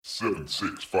7,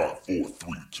 6, 5, 4, 3,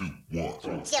 2, 1. You'll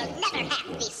never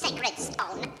have the sacred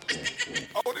stone.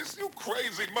 Oh, this you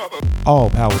crazy mother.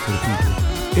 All power to the people.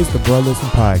 It's the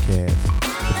Brotherlisten Podcast,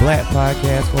 the black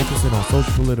podcast focusing on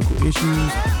social political issues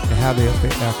and how they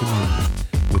affect our community.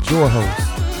 With your hosts,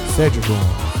 Cedric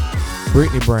Owens,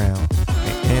 Brittany Brown,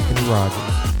 and Anthony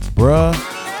Rogers. Bruh,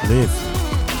 listen.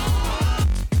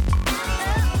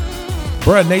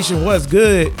 Bruh Nation, what's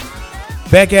good?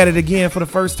 Back at it again for the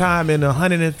first time in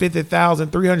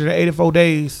 150,384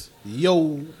 days.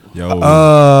 Yo.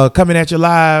 Coming at you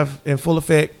live in full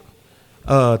effect.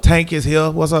 Tank is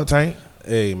here. What's up, Tank?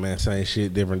 Hey, man, same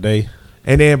shit, different day.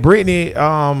 And then Brittany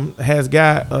has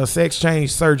got a sex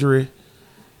change surgery,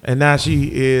 and now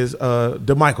she is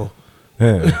DeMichael.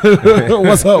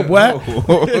 What's up, boy?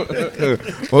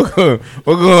 What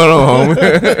going on,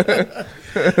 man?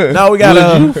 Now we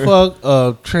got Would you fuck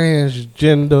a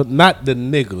transgender, not the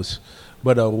niggas,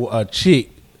 but a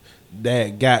chick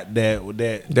that got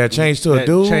that changed to a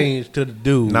dude? Changed to the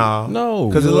dude. Nah. No.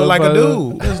 Because it look like a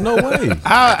dude. There's no way.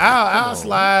 I'll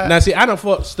slide. Now, see, I done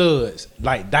fuck studs,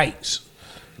 like dykes.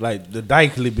 Like the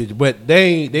dykely bitch. But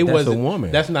they wasn't. a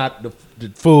woman. That's not the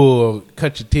full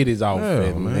cut your titties off.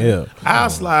 Yeah, man. Yeah. I'll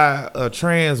slide a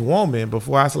trans woman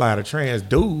before I slide a trans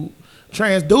dude.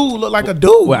 Trans dude look like a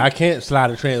dude. Well, I can't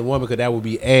slide a trans woman because that would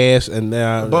be ass. And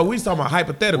But we talking about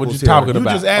hypotheticals. What you here. talking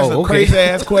about? You just asked Oh, a okay. crazy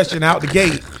ass question out the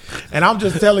gate, and I'm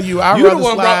just telling you, I'd You the rather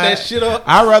one slide. brought that shit up.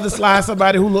 I'd rather slide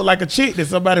somebody who look like a chick than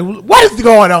somebody who. What is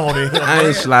going on in here? I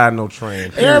ain't sliding no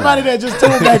train. Everybody that just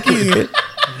tuned back in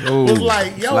Ooh, was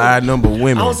like, "Yo, slide number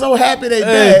women. I'm so happy they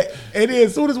back." And then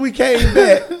as soon as we came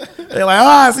back, they're like, "Oh,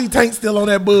 I see Tank still on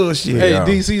that bullshit." Hey, Yeah.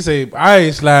 DC say, I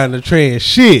ain't sliding the trans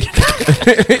shit.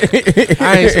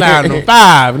 I ain't sliding no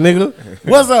 5, nigga.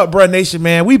 What's up, Bruh Nation,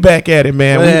 man? We back at it,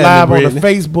 man. What We live happened, on the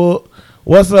Brittany? Facebook.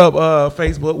 What's up,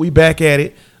 Facebook? We back at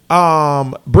it.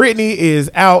 Brittany is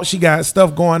out. She got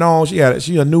stuff going on. She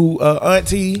a new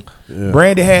auntie. Yeah.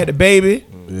 Brandy had the baby.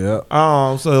 Yeah.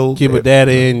 So Keep it that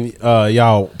in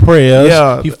y'all prayers.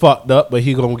 Yeah. He fucked up, but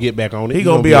he gonna get back on it. he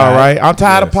gonna be all right. I'm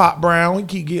tired of Yes. Pop Brown. He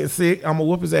keep getting sick. I'm gonna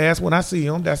whoop his ass when I see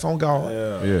him. That's on God.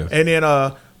 Yeah. And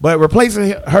then but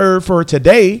replacing her for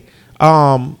today,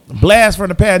 Blast from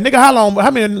the past. Nigga,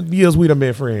 how many years we done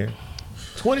been friends?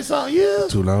 20-something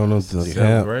years? Too long.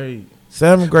 Seventh grade.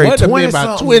 7th grade. What, 20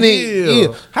 about something 20 years.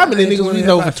 years? How many Ain't niggas 20, we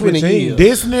know for about 20 15. years?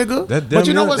 This nigga. That But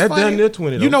you know damn what's near- that funny? damn near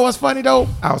 20 though. You know what's funny though?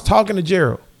 I was talking to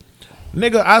Gerald.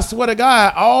 Nigga, I swear to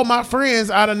God, all my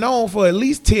friends I'd have known for at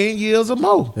least 10 years or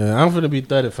more. Yeah, I'm finna be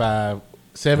 35.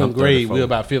 7th I'm grade, 34. we're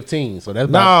about 15. So that's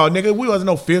about. No, nigga, we wasn't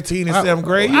no 15 in 7th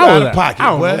grade. You I out was of pocket, I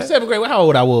don't know. boy. 7th grade, how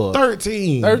old I was?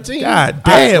 13. 13? God Well,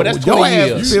 damn. that's Your 20 ass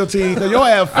years. 15 because your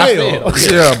ass I failed.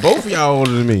 failed. Yeah, both of y'all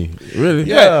older than me. Really?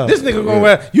 Yeah, this nigga going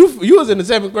around. You was in the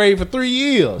 7th grade for 3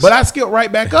 years. But I skipped right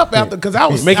back up after because I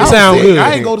was Make it I was sound sick. good.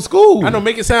 I ain't go to school. I know,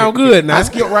 make it sound good now. I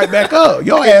skipped right back up.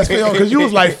 Your ass failed because you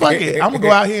was like, fuck it. I'm going to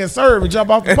go out here and serve and jump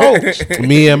off the porch.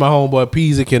 Me and my homeboy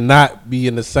Peasy cannot be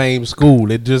in the same school.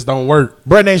 It just don't work.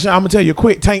 Brett Nation, I'm gonna tell you a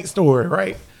quick Tank story,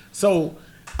 right? So,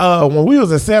 when we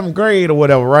was in 7th grade or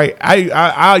whatever, right?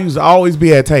 I used to always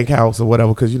be at Tank house or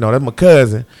whatever because you know that's my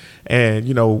cousin, and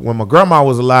you know when my grandma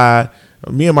was alive,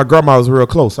 me and my grandma was real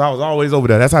close, so I was always over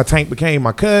there. That's how Tank became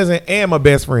my cousin and my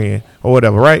best friend or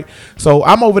whatever, right? So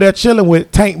I'm over there chilling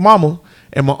with Tank mama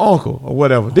and my uncle or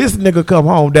whatever. This nigga come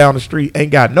home down the street,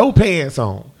 ain't got no pants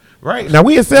on. Right now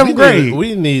we in 7th grade.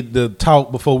 We need to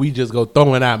talk before we just go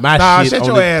throwing out my Nah, shit shut on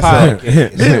your this ass up.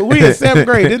 podcast. We in 7th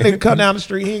grade. This nigga come down the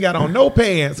street. He ain't got on no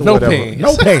pants or No whatever. pants.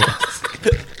 No pants.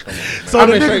 So I'm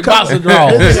the in nigga straight come boxer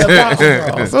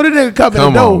drawers. So the nigga come in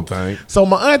Come the on, door. Tank. So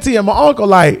my auntie and my uncle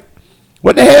like,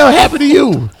 what the hell happened to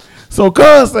you? So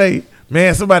cuz say,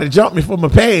 man, somebody jumped me for my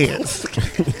pants.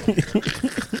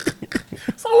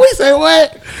 So we say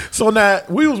what? So now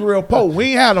we was real poor. We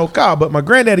ain't had no car, but my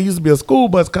granddaddy used to be a school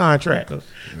bus contractor.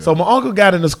 So my uncle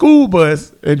got in the school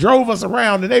bus and drove us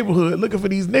around the neighborhood looking for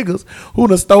these niggas who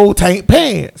done stole Tank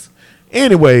pants.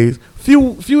 Anyways,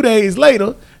 few days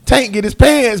later, Tank get his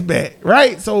pants back,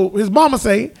 right? So his mama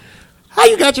say, how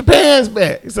you got your pants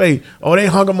back? He say, oh, they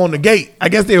hung them on the gate. I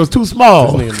guess they was too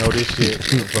small. This nigga know this shit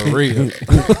for real.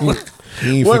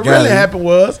 He ain't What forgot really it. happened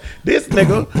was this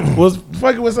nigga was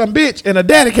fucking with some bitch and a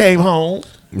daddy came home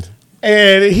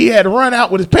and he had to run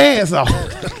out with his pants off.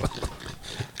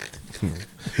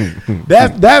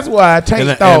 That's why I Tank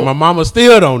And thought, my mama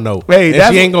still don't know. Hey, And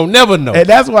that's she ain't gonna never know. and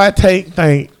that's why I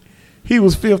think he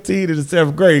was 15 in the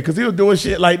 7th grade because he was doing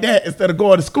shit like that instead of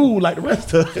going to school like the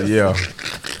rest of us. Yeah.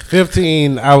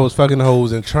 15, I was fucking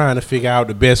hoes and trying to figure out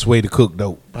the best way to cook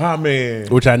dope, Oh man.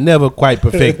 which I never quite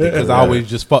perfected because I always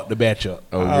just fucked the batch up.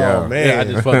 Oh, Oh yeah. man. Yeah, I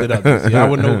just fucked it up. See, I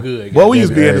was no good. Well, we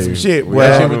used to be Hey, into some shit. we Well,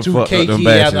 That all shit was too fucked up them cakey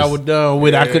batches. after I was done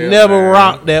with it. I could Yeah, never man.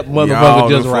 rock that motherfucker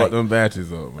just right. Fuck them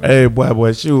batches up, man. hey,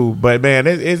 boy, shoot. But man,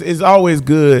 it's always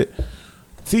good.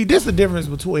 See, this the difference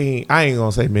between. I ain't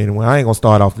gonna say men and women. I ain't gonna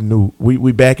start off the new.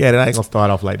 We back at it. I ain't gonna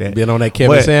start off like that. Been on that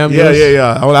Kevin But, Samuels?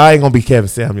 Yeah. I ain't gonna be Kevin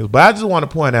Samuels, but I just want to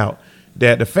point out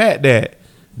that the fact that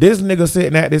this nigga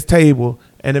sitting at this table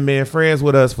and the man friends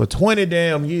with us for 20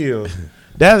 damn years.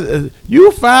 That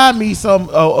you find me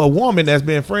a woman that's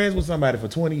been friends with somebody for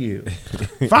 20 years.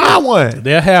 Find one.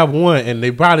 They'll have one, and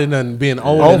they probably done been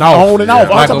on and off. On and off.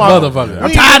 Like a I'm talking about- motherfucker. we I'm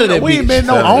ain't tired of been- that We ain't bitch. been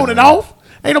no on and off.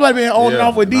 Ain't nobody been on and Yeah,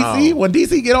 off with DC. no. When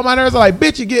DC get on my nerves, I'm like,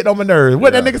 bitch, you getting on my nerves.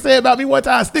 What that nigga said about me one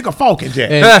time? Stick a fork in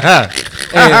Jack.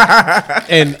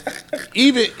 And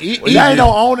even Y'all ain't no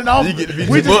on and off. You get to beat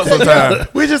we your butt just sometime.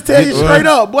 we just tell you straight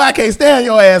up, boy, I can't stand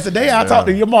your ass today. I'll talk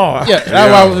to you tomorrow. yeah,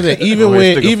 that's why I was saying. Even Always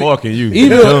when stick a even fork in you.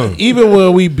 even Yeah. even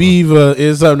when we beaver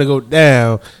is something to go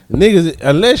down, niggas.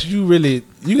 Unless you really.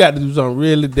 You got to do something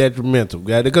really detrimental,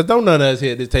 guy. Because don't none of us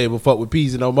here at this table fuck with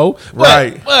Peasy no more.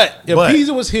 Right. But if But-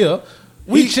 Peasy was here,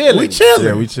 we chilling. We chilling.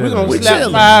 Yeah, we We chilling. gonna We slap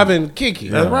chilling. five and kick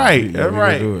it. That's right. Yeah, That's we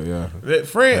right. gonna do it, yeah. That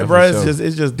Friend, Yeah, bro, for sure.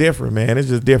 it's just different, man. It's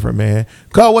just different, man.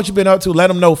 Cole, what you been up to? Let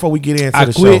them know before we get into I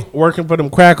the quit show. working for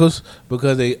them crackers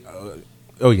because they.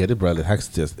 Oh yeah, this brother. I can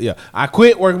just yeah. I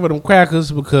quit working for them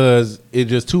crackers because it's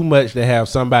just too much to have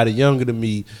somebody younger than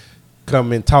me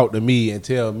come and talk to me and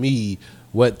tell me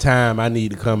what time I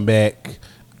need to come back.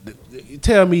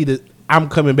 Tell me that I'm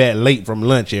coming back late from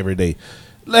lunch every day.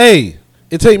 Hey,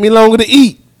 it take me longer to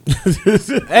eat.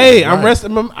 Hey, I'm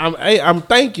resting. I'm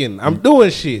thinking. I'm doing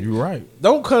shit. You right.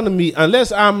 Don't come to me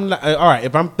unless I'm like, all right.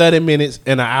 If I'm 30 minutes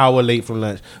and an hour late from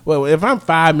lunch, well, if I'm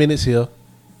 5 minutes here,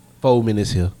 4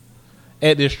 minutes here,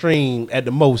 at the extreme, at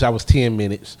the most, I was 10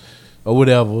 minutes or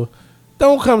whatever.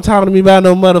 Don't come talking to me about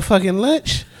no motherfucking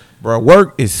lunch. Bro,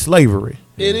 work is slavery.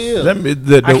 It is.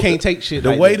 I I can't take shit The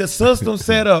like way that. the system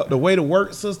set up, the way the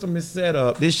work system is set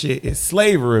up, this shit is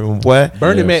slavery, boy.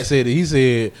 Bernie Mac said it. He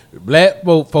said, black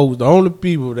folks, the only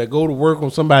people that go to work on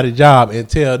somebody's job and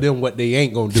tell them what they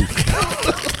ain't gonna do.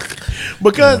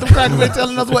 Because the crackers been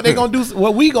telling us what they gonna do,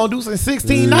 what we gonna do since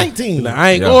 1619. Now,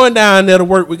 I ain't Yeah. going down there to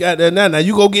work. We got that now. Now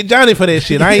you go get Johnny for that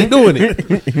shit. I ain't doing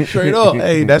it. Straight up.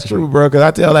 Hey, that's true, bro. Because I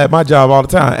tell that at my job all the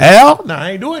time. Al, nah,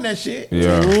 I ain't doing that shit.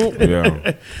 Yeah,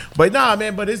 yeah. But nah,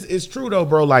 man. But it's true though,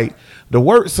 bro. Like the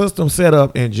work system set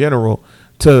up in general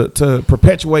to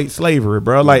perpetuate slavery,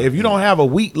 bro. Like if you don't have a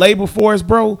weak labor force,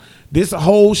 bro, this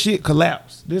whole shit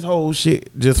collapse. This whole shit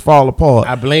just fall apart.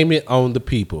 I blame it on the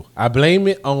people. I blame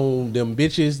it on them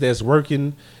bitches that's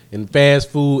working in fast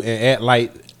food and act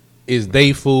like it's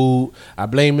they food. I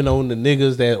blame it on the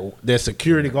niggas that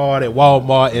security guard at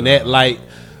Walmart and act like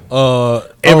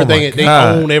everything my they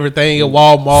God. own everything at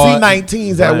Walmart.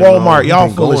 C19s at Blame Walmart, on- y'all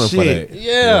been full of going for shit. that.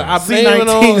 Yeah, I blame it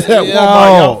on C19s at Walmart,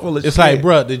 y'all full of It's shit. like,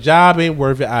 bro, the job ain't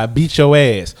worth it. I beat your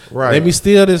ass. Right. Let me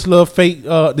steal this little fake,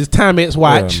 this Timex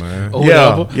watch man. or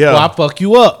Yeah, whatever. yeah. Or I fuck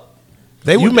you up.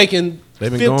 They You would- making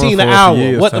They've been 15 going an for it for hour.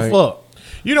 years, What the Tank. fuck?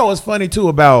 You know what's funny too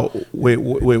about with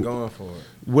Going for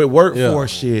it. with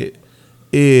workforce shit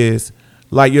is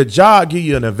like your job give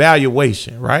you an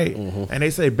evaluation, right? And they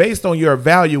say based on your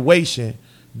evaluation,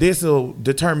 this will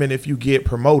determine if you get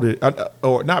promoted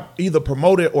or not, either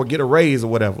promoted or get a raise or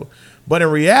whatever. But in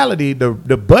reality, the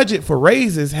budget for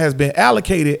raises has been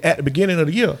allocated at the beginning of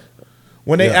the year.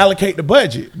 When they allocate the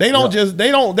budget, they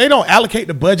don't they don't allocate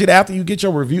the budget after you get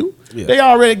your review. Yeah. They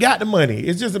already got the money.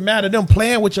 It's just a matter of them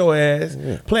playing with your ass,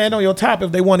 playing on your top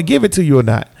if they want to give it to you or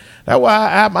not. That's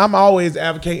why I'm always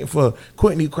advocating for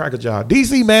quitting these cracker jobs.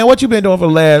 DC man, what you been doing for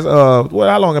the last how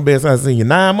long I've been since I seen you?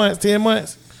 9 months, 10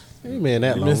 months? Hey, man, that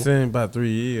You've long. been saying about 3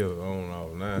 years on and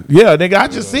off now. Yeah, nigga, I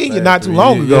just seen you not too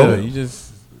long ago. Yeah, you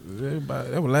just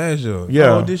that was last year.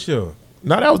 Yeah. Oh, this year.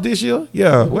 No, that was this year.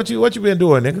 Yeah, what you been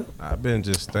doing, nigga? I've been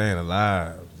just staying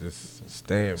alive, just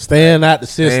Staying out the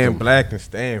staying system. black and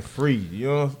staying free. You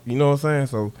know what I'm saying?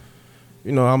 So,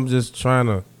 I'm just trying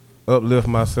to uplift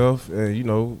myself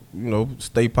and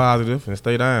stay positive and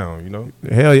stay down.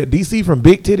 Hell yeah, DC from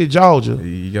Big Titty, Georgia. There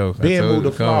you go. I Ben told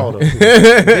moved to you come. Florida.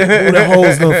 Ben moved the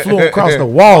hoes done flew across the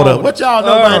water. What y'all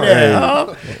know about that?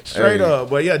 Huh? Straight Hey. up.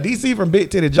 But yeah, DC from Big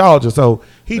Titty, Georgia. So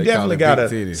he They definitely call got it a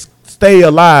Big Titty. stay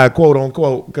alive, quote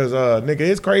unquote, because nigga,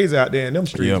 it's crazy out there in them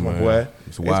streets, Yeah, my man. boy.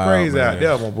 It's It's wild, crazy man. out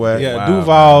there, my boy. Yeah, Wow,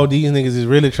 Duval, these niggas is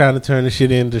really trying to turn the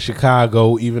shit into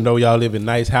Chicago, even though y'all live in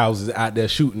nice houses out there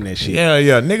shooting that shit.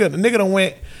 Yeah, nigga done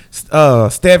went.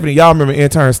 Stephanie, y'all remember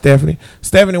intern Stephanie?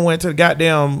 Stephanie went to the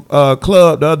goddamn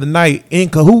club the other night in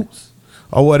Cahoots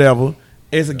or whatever.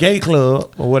 It's a gay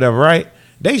club or whatever, right?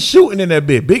 They shooting in that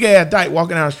bitch. Big ass dyke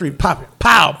walking down the street, popping,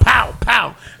 pow, pow,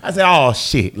 pow. I said, oh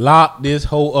shit. Lock this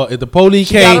whole up. If the police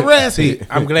She got came, arrested. see,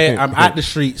 I'm glad I'm out the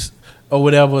streets or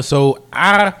whatever, so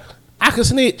I can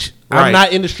snitch. Right. I'm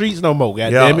not in the streets no more.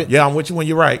 God Yeah, damn it. yeah, I'm with you when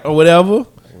you're right. Or whatever.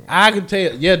 I can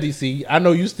tell. Yeah, DC. I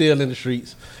know you still in the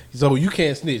streets, so you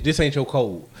can't snitch. This ain't your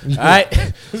code. All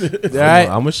right. All right.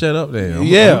 I'm gonna shut up then.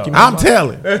 Yeah. I'm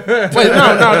telling. Wait,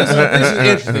 no. This is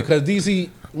interesting because DC,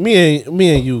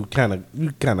 me and you kind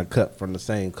of cut from the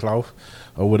same cloth,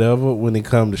 or whatever when it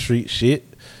comes to street shit,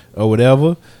 or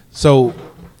whatever. So,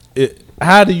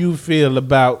 how do you feel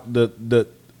about the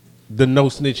no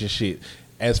snitching shit?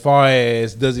 As far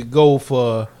as does it go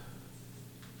for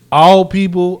all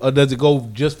people, or does it go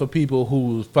just for people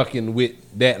who's fucking with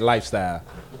that lifestyle?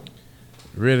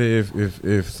 Really,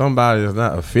 if somebody is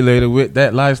not affiliated with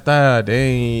that lifestyle,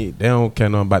 they don't care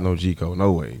nothing about no G code,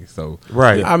 no way. So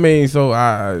Right. I mean, so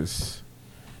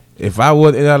if I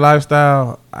was in that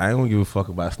lifestyle, I don't give a fuck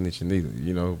about snitching either,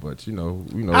 you know. But you know.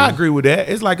 I agree with that.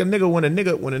 It's like a nigga when a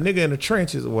nigga in the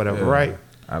trenches or whatever, right?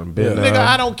 I done been Nigga,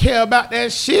 I don't care about that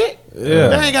shit. Yeah.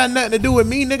 That ain't got nothing to do with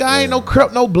me, nigga. I ain't no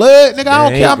crip, no blood, nigga. I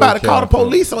don't They care. ain't I'm about to gonna call the care for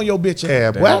police on your bitch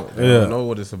ass, They boy. don't know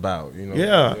what it's about, you know.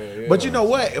 Yeah. But you know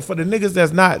what? For the niggas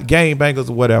that's not gang bangers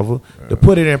or whatever, to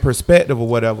put it in perspective or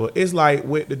whatever, it's like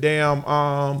with the damn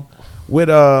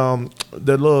the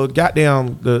little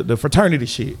goddamn the fraternity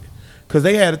shit. Cause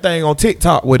they had a thing on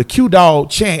TikTok where the Q Dog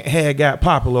chant had got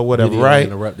popular or whatever, right?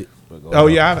 Interrupted. Oh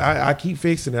yeah, I keep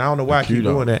fixing it. I don't know why I keep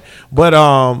Q-Dog. doing that. But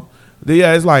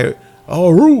yeah, it's like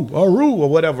Roo or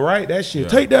whatever, right? That shit.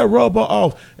 Take that rubber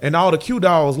off. And all the Q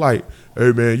dogs like,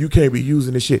 hey man, you can't be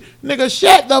using this shit. Nigga,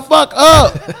 shut the fuck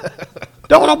up.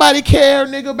 Don't nobody care,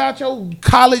 nigga, about your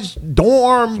college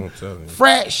dorm I'm telling you.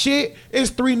 frat shit. It's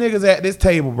 3 niggas at this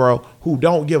table, bro, who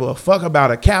don't give a fuck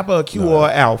about a Kappa, a Q, or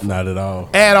a Alpha. Not at all.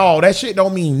 At all. That shit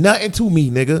don't mean nothing to me,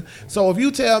 nigga. So if you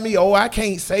tell me, oh, I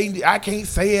can't say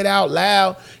it out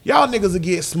loud, y'all niggas will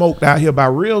get smoked out here by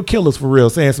real killers for real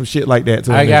saying some shit like that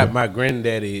to a I nigga. got my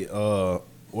granddaddy,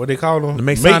 what they call them? The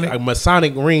Masonic? A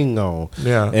Masonic ring on.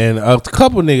 Yeah. And a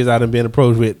couple niggas I done been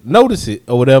approached with notice it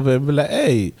or whatever and be like,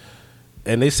 hey.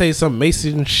 And they say some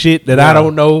Mason shit that I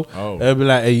don't know. Oh. They'll be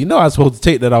like, hey, you know I'm supposed to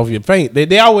take that off your paint.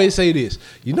 They always say this.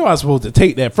 You know I'm supposed to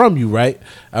take that from you, right?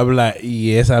 I'll be like,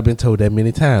 yes, I've been told that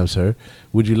many times, sir.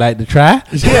 Would you like to try?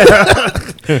 Come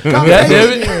take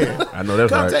it in. I know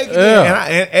that's Come right. take it Yeah.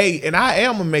 in. And I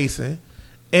am a Mason.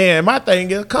 And my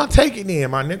thing is, come take it in,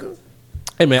 my nigga.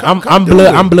 Hey man, Come I'm do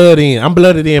blood. it. I'm blooded in. I'm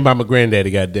blooded in by my granddaddy.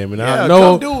 Goddamn it! Yeah, I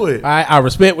know. come do it. I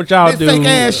respect what y'all This do. fake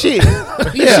ass shit.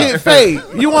 This shit fake.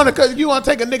 You want to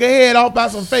take a nigga head off by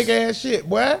some fake ass shit,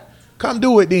 boy? Come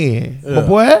do it then. But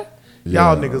boy,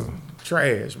 y'all niggas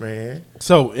trash, man.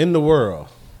 So in the world,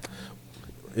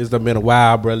 it's done been a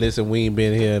while, bro. Listen, we ain't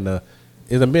been here in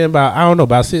it's done been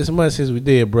about 6 months since we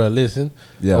did, bro. Listen,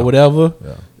 or whatever.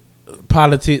 Yeah.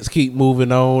 Politics keep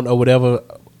moving on, or whatever.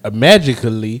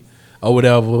 Magically, or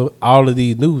whatever. All of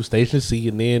these news stations,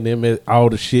 CNN, them, all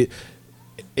the shit.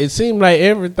 It seemed like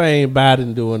everything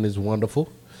Biden doing is wonderful.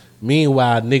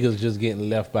 Meanwhile, niggas just getting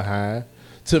left behind.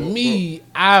 To me,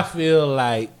 I feel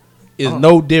like it's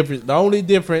no difference. The only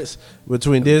difference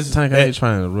between this Tank, I ain't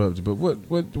trying to interrupt you, but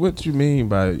what you mean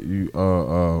by you?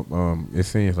 It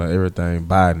seems like everything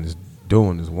Biden is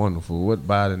doing is wonderful. What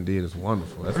Biden did is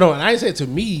wonderful. That's No, and I ain't say to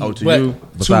me, Oh, to but you?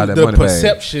 to Beside that the money bag.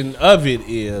 perception of it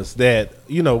is that,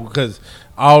 you know, because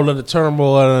all of the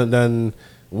turmoil done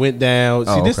went down.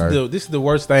 See, Oh, this okay. is the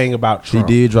worst thing about He Trump.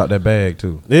 did drop that bag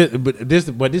too. This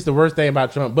is the worst thing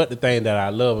about Trump. But the thing that I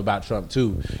love about Trump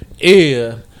too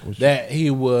is that he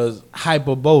was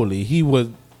hyperbole. He was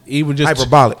just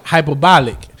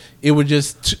hyperbolic. It was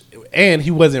just, and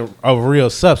he wasn't of real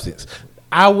substance.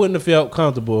 I wouldn't have felt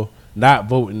comfortable not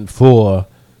voting for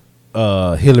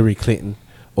Hillary Clinton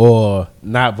or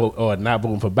not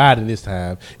voting for Biden this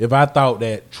time if I thought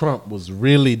that Trump was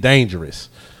really dangerous.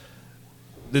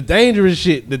 The dangerous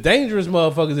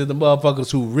motherfuckers is the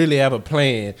motherfuckers who really have a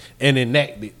plan and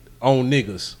enact it on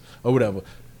niggas or whatever.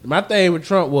 My thing with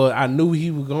Trump was I knew he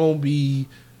was gonna be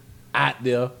out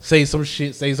there, say some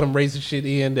racist shit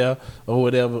in there or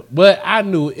whatever. But I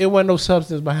knew it wasn't no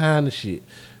substance behind the shit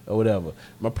or whatever.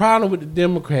 My problem with the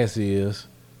Democrats is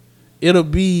it'll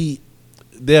be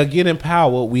they'll get in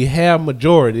power. We have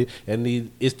majority,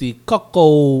 and it's the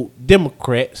cuckold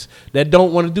Democrats that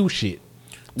don't want to do shit.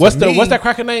 What's that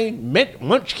cracker name?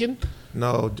 Munchkin?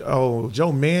 No,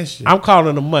 Joe Manchin. I'm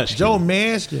calling him Munchkin. Joe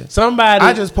Manchin. Somebody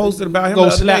I just posted about him go the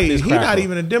other slap day. this He not cracker.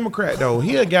 even a Democrat though.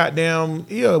 He a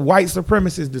white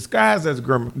supremacist disguised as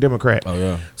a Democrat. Oh,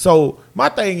 yeah. So my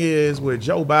thing is with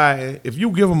Joe Biden, if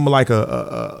you give him like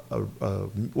a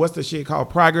what's the shit called,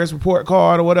 progress report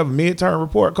card or whatever, midterm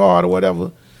report card or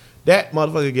whatever, that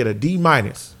motherfucker get a D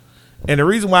minus. And the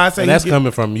reason why I say And that's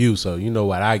coming from you, so you know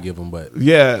what I give him. But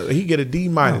he get a D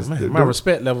minus. my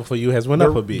respect level for you has went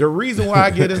up a bit. The reason why I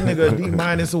get this nigga a D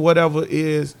minus or whatever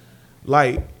is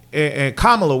like, and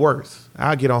Kamala worse.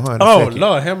 I'll get on her in a Oh second.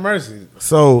 Lord, have mercy.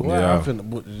 So Well, I'm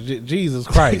finna, Jesus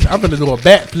Christ, I'm finna do a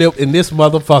backflip in this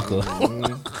motherfucker.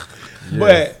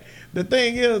 but the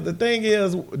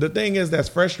thing is that's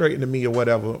frustrating to me or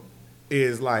whatever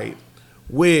is like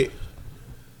with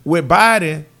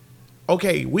Biden.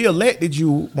 Okay, we elected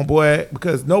you, my boy,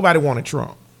 because nobody wanted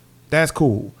Trump. That's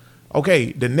cool.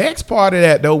 Okay, the next part of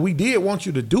that, though, we did want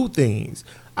you to do things.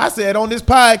 I said on this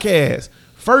podcast,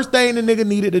 first thing the nigga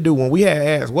needed to do when we had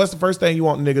asked, what's the first thing you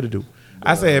want the nigga to do?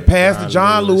 I said, pass the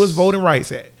John Lewis Voting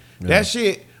Rights Act. Yeah. That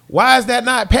shit, why is that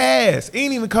not passed? It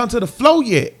ain't even come to the flow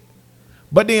yet.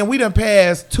 But then we done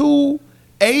passed 2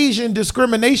 Asian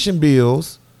discrimination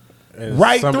bills. And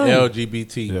right some through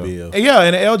LGBT bill. Yeah,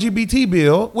 and an LGBT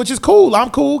bill, which is cool. I'm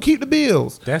cool. Keep the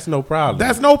bills. That's no problem.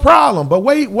 That's no problem. But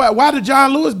wait, why the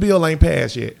John Lewis bill ain't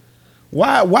passed yet?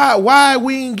 Why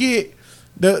we ain't get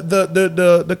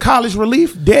the college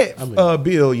relief debt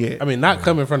bill yet? I mean, not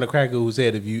coming from the cracker who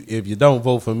said if you don't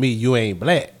vote for me, you ain't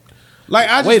black. Like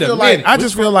I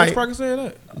just feel like Which cracker said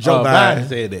that? Joe Biden Biden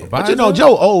said that. But you know,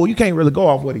 Joe old. You can't really go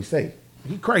off what he say.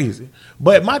 He crazy.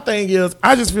 But my thing is,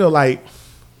 I just feel like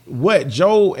what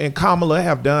Joe and Kamala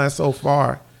have done so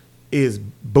far is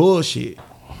bullshit.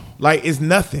 Like, it's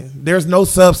nothing. There's no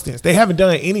substance. They haven't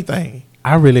done anything.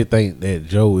 I really think that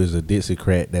Joe is a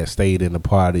Dixiecrat that stayed in the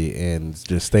party and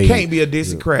just stayed. Can't be a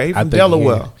Dixiecrat. He I from think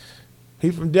Delaware. He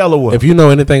from Delaware. If you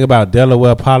know anything about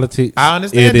Delaware politics, I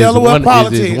understand it is Delaware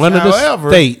politics. It is one of the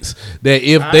However, states that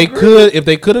if I they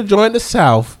agree. could have joined the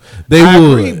South, they I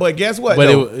would. agree, but guess what? But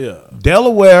though?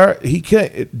 Delaware, he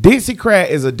could. Dixiecrat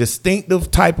is a distinctive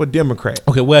type of Democrat.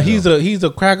 Okay, well, he's a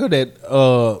cracker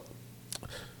that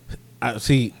I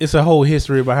see. It's a whole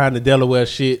history behind the Delaware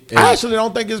shit. I actually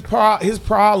don't think his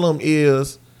problem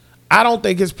is. I don't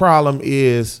think his problem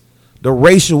is the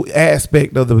racial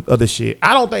aspect of the shit.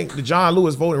 I don't think the John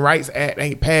Lewis Voting Rights Act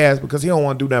ain't passed because he don't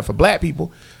want to do that for black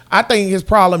people. I think his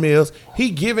problem is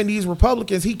he giving these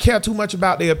Republicans, he care too much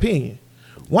about their opinion.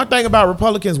 One thing about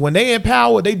Republicans, when they in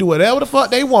power, they do whatever the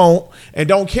fuck they want and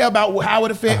don't care about how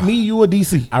it affect me, you, or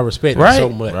DC. I respect right? it so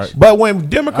much. Right. But when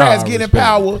Democrats I get in respect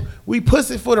power, we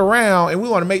pussyfoot around and we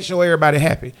want to make sure everybody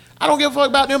happy. I don't give a fuck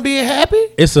about them being happy.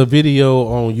 It's a video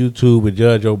on YouTube with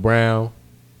Judge O'Brown.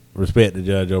 Respect to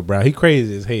Judge O'Brown. He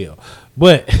crazy as hell.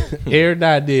 But every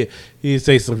now and then he'd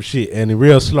say some shit and he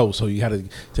real slow, so you gotta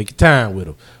take your time with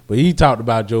him. But he talked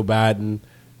about Joe Biden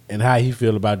and how he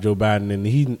feel about Joe Biden,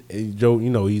 and Joe, you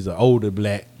know, he's an older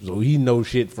black, so he knows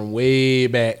shit from way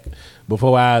back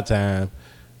before our time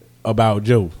about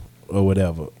Joe or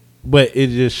whatever. But it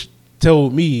just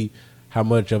told me how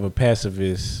much of a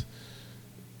pacifist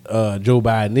Joe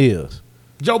Biden is.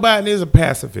 Joe Biden is a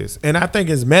pacifist, and I think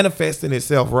it's manifesting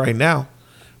itself right now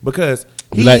because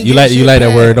You like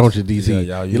that word, don't you, DC?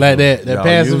 Yeah, you like that y'all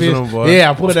pacifist? using them, boy.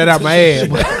 Yeah, I pulled that out my ass.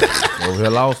 Over here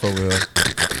lost over here.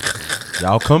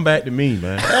 Y'all come back to me,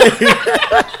 man.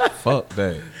 Fuck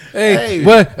that. Hey,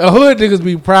 but a hood niggas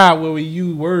be proud when we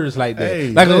use words like that.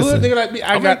 Hey, like listen. a hood nigga like me,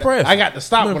 I got to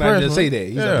stop I'm when I impressed, just say that.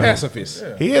 He's Yeah. a pacifist.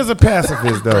 Yeah. He is a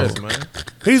pacifist, though. Impressed, man.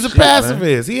 He's a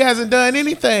pacifist. He hasn't done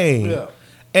anything. Yeah.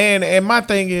 And my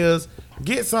thing is,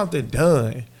 get something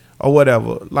done or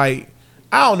whatever. Like,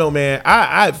 I don't know, man.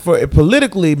 I for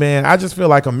politically, man, I just feel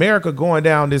like America going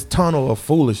down this tunnel of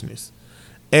foolishness,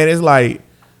 and it's like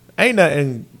ain't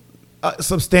nothing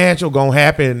substantial gonna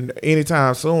happen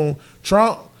anytime soon.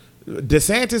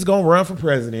 DeSantis gonna run for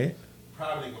president.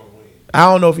 Probably gonna win.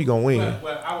 I don't know if he gonna win.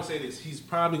 Well, I would say this: he's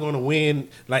probably gonna win.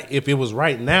 Like if it was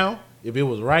right now,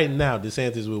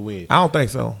 DeSantis would win. I don't think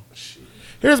so.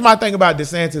 Here's my thing about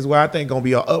DeSantis, where I think gonna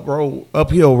be an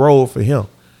uphill road for him.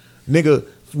 Nigga,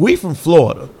 we from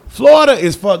Florida. Florida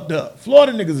is fucked up.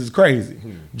 Florida niggas is crazy.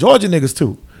 Georgia niggas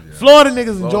too. Yeah. Florida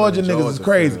niggas and Georgia niggas is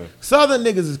crazy. Yeah. Southern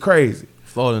niggas is crazy.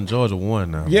 Florida and Georgia won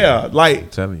now. Yeah, man. like I'm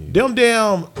telling you.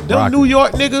 them New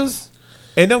York niggas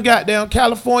and them goddamn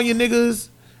California niggas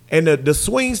And the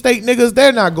swing state niggas,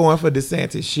 they're not going for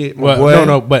DeSantis shit. My Well, boy.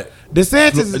 no, but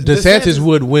DeSantis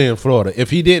would win Florida if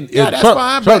he didn't. Yeah, if that's Trump,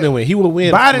 fine. Trump but didn't win. He would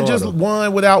win. Biden Florida. just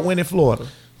won without winning Florida.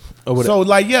 Or whatever. So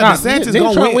like, yeah, Nah, DeSantis didn't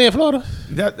gonna Trump win. Florida.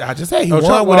 I just said he No, won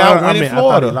Trump, without I winning mean, I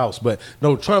thought he Florida. lost, but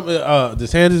no, Trump.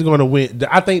 DeSantis is going to win.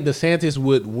 I think DeSantis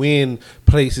would win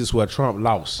places where Trump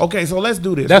lost. Okay, so let's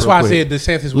do this. That's real why quick. I said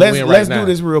DeSantis would Let's win let's right now.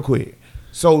 do this real quick.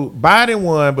 So Biden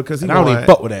won because he And I don't won. even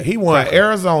fuck with that. He won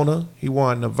Arizona. He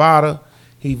won Nevada.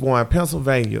 He won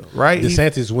Pennsylvania. Right?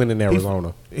 DeSantis winning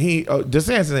Arizona.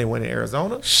 DeSantis ain't winning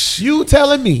Arizona. You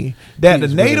telling me that He's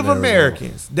the Native winning Arizona.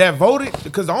 Americans that voted,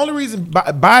 because the only reason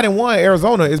Biden won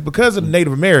Arizona is because of the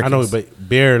Native I Americans. know, but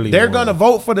barely. They're won. gonna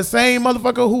vote for the same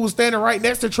motherfucker who was standing right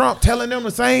next to Trump, telling them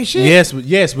the same shit.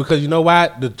 Yes, because you know why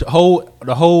the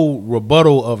whole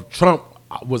rebuttal of Trump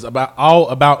was all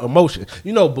about emotion.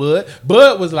 You know, Bud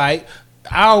was like,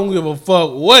 I don't give a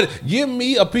fuck what. Give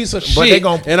me a piece of But shit,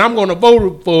 and I'm gonna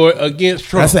vote for it against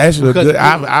Trump. That's actually a Because- good.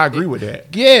 I agree with that.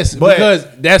 Yes, But- because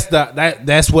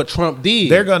that's what Trump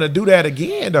did. They're gonna do that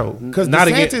again though, because not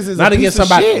DeSantis against is not a piece against of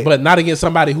somebody, shit. but not against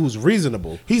somebody who's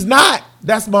reasonable. He's not.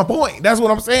 That's my point. That's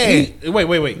what I'm saying.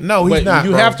 Wait. No, he's But not,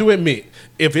 You bro. have to admit,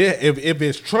 if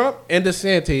it's Trump and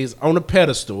DeSantis on a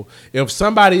pedestal, if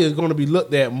somebody is going to be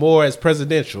looked at more as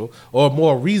presidential or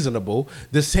more reasonable,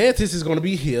 DeSantis is going to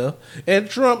be here and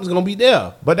Trump is going to be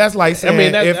there. But that's like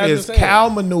saying that's if just it's saying. cow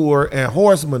manure and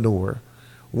horse manure,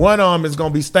 one arm is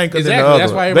gonna be stanker than the Exactly. other.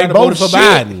 That's why They everybody both voted for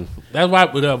shit. Biden. That's why.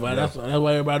 That's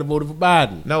why everybody voted for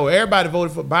Biden. No, everybody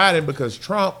voted for Biden because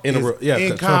Trump is 'cause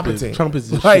incompetent. Trump is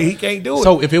the like shit. he can't do it.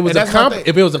 So if it was And that's my thing.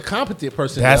 if it was a competent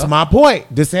person, That's there, my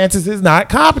point. DeSantis is not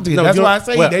competent. No, That's you're- why I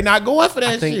say well, they're not going for that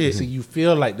I think shit. see, you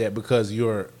feel like that because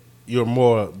you're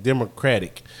more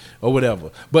democratic or whatever.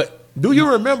 But Do you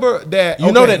remember that?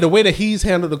 you know okay, that the way that he's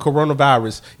handled the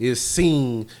coronavirus is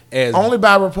seen as only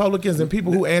by Republicans and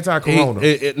people who anti-corona.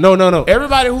 No.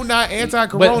 Everybody who not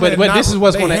anti-corona, But and not- this is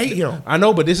what's they going hate to. him. I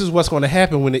know, but this is what's going to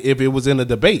happen if it was in a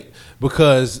debate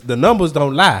because the numbers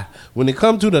don't lie. When it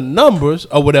comes to the numbers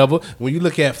or whatever, when you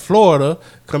look at Florida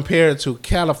compared to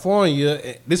California,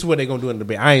 this is what they're going to do in the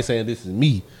debate. I ain't saying this is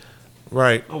me.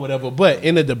 Right. Or whatever, but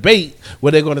in the debate,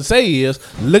 what they're going to say is,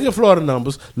 look at Florida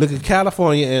numbers, look at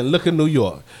California, and look at New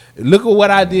York. Look at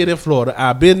what I did in Florida.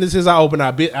 Our businesses are open.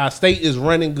 Our state is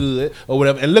running good, or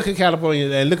whatever. And look at California,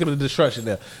 and look at the destruction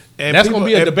there. And that's people-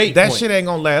 going to be a and debate. That point. shit ain't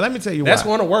gonna last. Let me tell you why. That's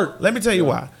going to work. Let me tell you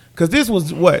why. Because this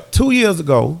was what 2 years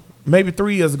ago, maybe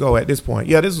 3 years ago at this point.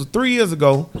 Yeah, this was 3 years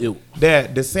ago Ew.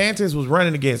 that DeSantis was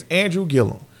running against Andrew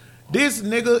Gillum. This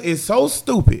nigga is so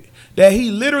stupid that he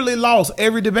literally lost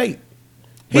every debate.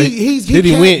 But Did he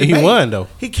he win? He won, though.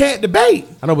 He can't debate.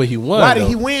 I know, but he won. Why though. did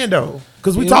he win though?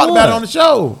 Because we He talked about it won. on the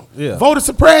show. Yeah. Voter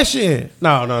suppression.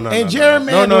 No. And no.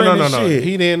 gerrymandering No. and shit.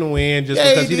 He didn't win just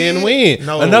Yeah, because he didn't did. win.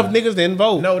 No. Enough niggas didn't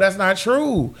vote. No, that's not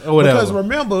true. Or whatever. Because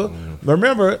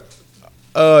remember,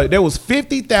 there was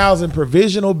 50,000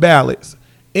 provisional ballots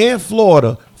in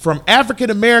Florida from African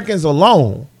Americans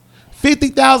alone.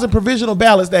 50,000 provisional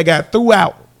ballots that got threw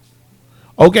out.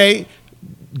 Okay,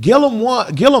 Gillum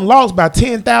lost by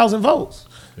 10,000 votes.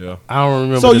 Yeah. I don't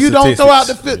remember. So the you don't throw out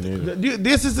the statistics.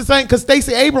 this is the same because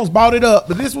Stacey Abrams bought it up,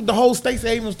 but this was the whole Stacey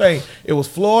Abrams thing. It was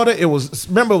Florida. It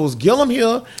was Gillum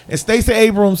here and Stacey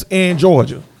Abrams in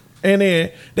Georgia, and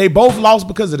then they both lost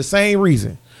because of the same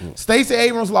reason. Stacey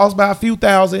Abrams lost by a few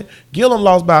thousand. Gillum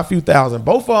lost by a few thousand.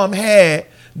 Both of them had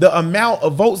the amount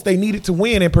of votes they needed to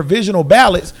win in provisional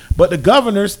ballots, but the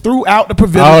governors threw out the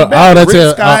provisional ballots.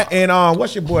 Rick Scott and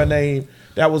what's your boy name?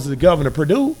 That was the governor,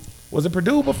 Purdue. Was it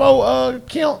Purdue before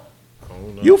Kemp?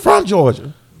 You from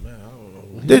Georgia? Man, I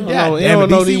don't know. You don't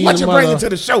know these What you bringing mother- to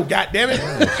the show? Goddamn it!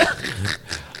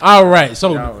 All right,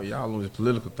 so Y'all on this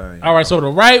political thing. all right, so the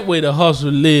right way to hustle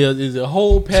live is a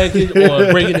whole package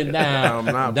or breaking it I'm down,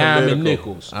 not dime and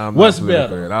political. nickels. I'm What's not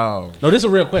political better? at all. No, this is a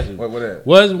real question. What that?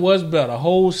 What's better,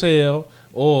 wholesale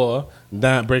or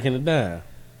breaking it down?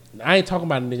 I ain't talking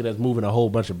about a nigga that's moving a whole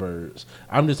bunch of birds.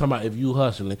 I'm just talking about if you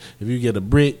hustling, if you get a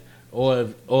brick, or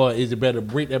is it better to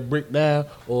break that brick down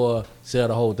or sell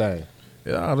the whole thing?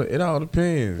 It all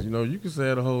depends. You know, you can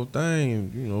say the whole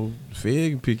thing. You know,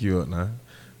 Fed can pick you up now.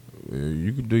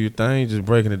 You can do your thing, just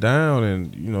breaking it down,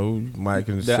 and you know, you might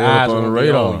can sell eyes up on the won't be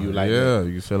radar. on you like yeah, that.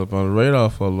 you can sell up on the radar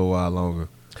for a little while longer.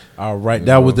 All right,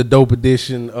 that was the dope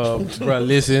edition of bro.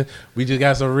 Listen, we just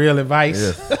got some real advice.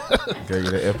 Yes. Okay,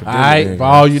 that epidemic. All right, for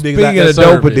all you niggas out Speaking there of dope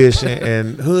serving. edition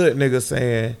and hood niggas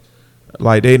saying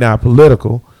like they not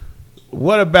political.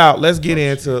 What about let's get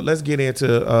into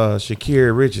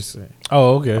Shakira Richardson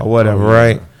Oh, okay. or whatever,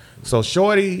 right? So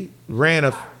Shorty ran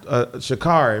a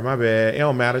Shakari, my bad. It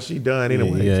don't matter. She done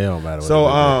anyway. Yeah, it don't matter what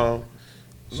So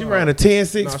She ran a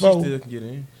 10.64. She still can get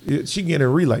in. She getting a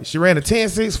relay. She ran a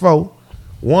 10.64,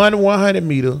 won 100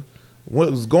 meter,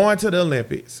 was going to the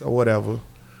Olympics or whatever.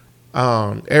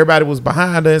 Everybody was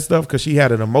behind her and stuff because she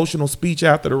had an emotional speech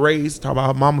after the race, talking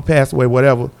about her mama passed away,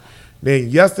 whatever. Then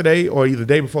yesterday, or either the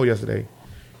day before yesterday,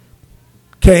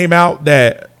 came out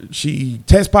that she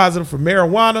test positive for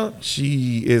marijuana.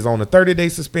 She is on a 30-day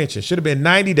suspension. Should have been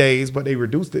 90 days, but they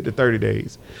reduced it to 30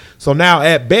 days. So now,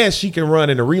 at best, she can run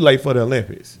in the relay for the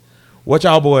Olympics. What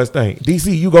y'all boys think?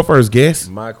 DC, you go first. Guess.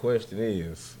 My question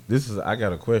is, I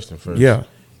got a question first. Yeah.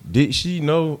 Did she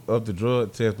know of the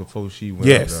drug test before she went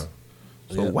Yes. up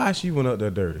there? So why she went up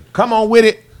there dirty? Come on with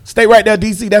it. Stay right there,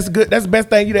 DC. That's good. That's the best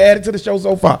thing you done added to the show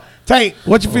so far. Tank,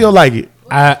 what you feel like it?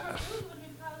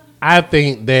 I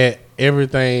think that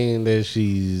everything that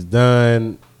she's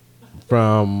done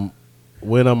from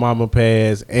when her mama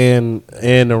passed and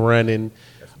the running,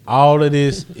 all of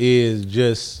this is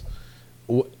just.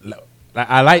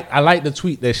 I like the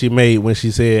tweet that she made when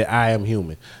she said I am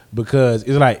human, because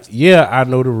it's like, yeah, I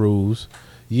know the rules,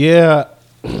 yeah,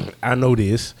 I know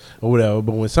this or whatever,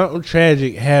 but when something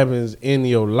tragic happens in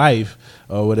your life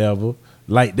or whatever,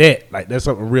 like that's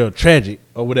something real tragic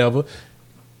or whatever,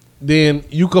 then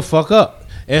you could fuck up.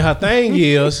 And her thing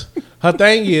is,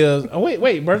 oh,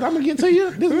 wait, Bert, I'm gonna get to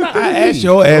you. This is not I asked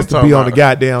your ass to be on the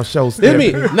goddamn show. Let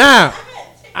me now.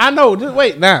 I know. Just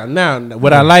wait now.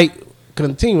 What I like.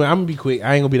 Continuing, I'm gonna be quick.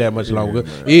 I ain't gonna be that much longer.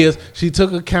 Is she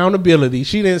took accountability?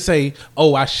 She didn't say,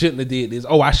 "Oh, I shouldn't have did this.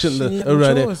 Oh, I shouldn't have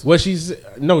run it." What she's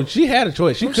no, she had a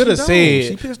choice. She could have said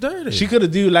she pissed dirty. She could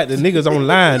have do like the niggas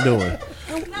online doing.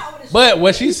 But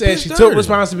what she said, she took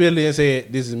responsibility and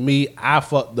said, "This is me. I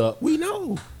fucked up. We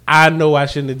know. I know I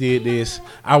shouldn't have did this.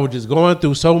 I was just going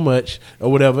through so much or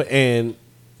whatever." And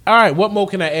all right, what more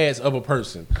can I ask of a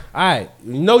person? All right,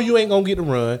 you know you ain't gonna get to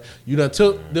run. You done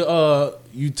took the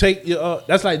you take your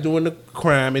that's like doing the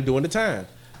crime and doing the time.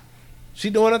 She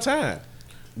doing her time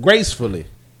gracefully.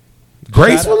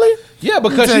 Gracefully? Yeah,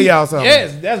 because tell y'all something.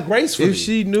 Yes, that's gracefully. If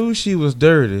she knew she was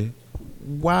dirty,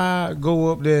 why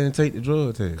go up there and take the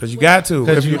drug test? Because you got to.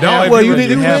 'Cause If you you don't, have- if Well, you you need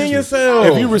to have clean yourself.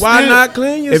 If you Why not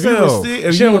clean yourself?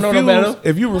 If She you don't know no better. refuse,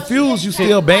 if you refuse, you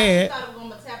still banned.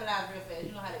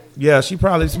 Yeah, she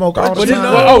probably smoke all the But you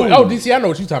time. know- DC, I know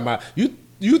what you talking about.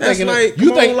 You That's thinking like, you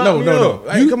come think on, no lock me no up. no.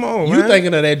 Like, come on, you man.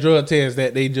 thinking of that drug test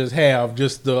that they just have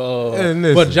just And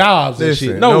for listen, jobs and listen,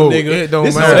 shit. No, no, nigga, it don't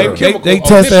this is matter. a chemical- They oh,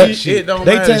 tested. this shit. It don't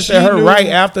They matter. tested She her knew- right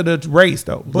after the race,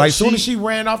 though. But Like soon she- as she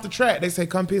ran off the track, they say,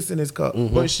 "Come piss in his cup."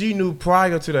 But she knew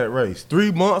prior to that race,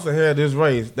 3 months ahead of this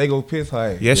race, they go piss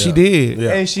her ass. Yes, she did.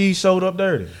 Yeah. And she showed up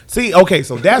dirty. See, okay,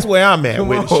 so that's where I'm at Come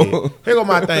with the on. shit. Here go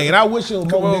my thing, and I wish it was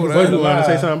more on, niggas man. on You the want to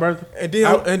say line. something, Bertha? And then You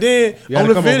on gotta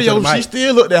the come over video, to the she mic.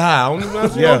 still looked that high on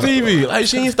TV. Like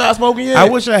she ain't stopped smoking yet. I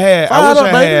wish I had Fired up,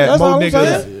 baby. had That's more all I'm niggas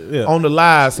saying. Yeah. on the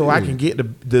live so I can get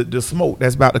the smoke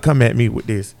that's about to come at me with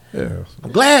this. Yeah.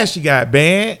 I'm glad she got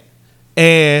banned,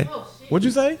 and What'd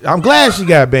you say? I'm glad she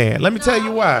got banned. Let me tell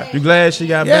you why. You glad she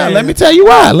got Yeah, banned? let me tell you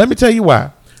why. Let me tell you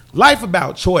why. Life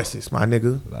about choices, my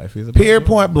nigga. Life is about Period,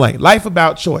 point blank. Life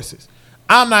about choices.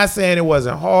 I'm not saying it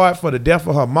wasn't hard for the death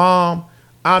of her mom.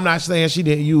 I'm not saying she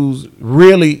didn't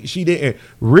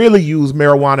really use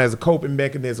marijuana as a coping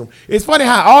mechanism. It's funny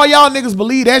how all y'all niggas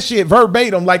believe that shit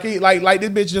verbatim, like this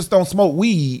bitch just don't smoke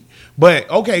weed. But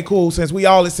okay, cool. Since we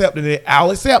all accepted it,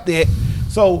 I'll accept it.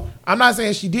 So I'm not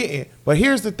saying she didn't. But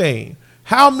here's the thing: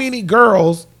 how many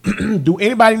girls do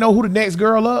anybody know who the next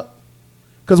girl up?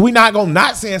 Because we not gonna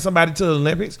not send somebody to the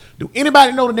Olympics. Do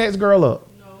anybody know the next girl up?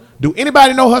 No. Do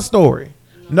anybody know her story?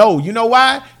 No. You know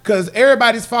why? Because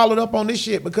everybody's followed up on this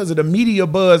shit because of the media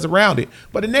buzz around it.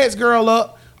 But the next girl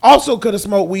up also could have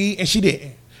smoked weed and she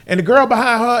didn't. And the girl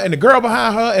behind her, and the girl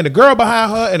behind her, and the girl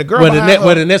behind her, and the girl behind her.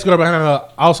 Well, the next girl behind her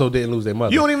also didn't lose their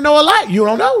mother. You don't even know a lot. You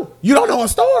don't know. You don't know a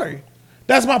story.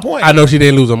 That's my point. I know she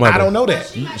didn't lose her mother. I don't know that.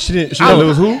 She didn't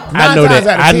lose who? I know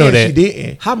that. I know that. She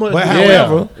didn't. How much? But Yeah.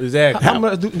 however, Exactly. How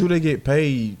much do they get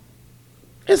paid?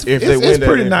 it's If they win that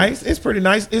pretty Olympics? nice. It's pretty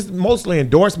nice. It's mostly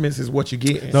endorsements is what you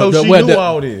get. No, So she well, knew the-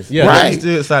 all this. Yeah. Right. She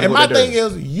still decided And to my go there. thing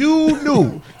is, you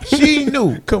knew. She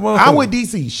knew. Come on. I'm with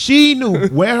DC. She knew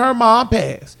when her mom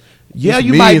passed. Yeah, It's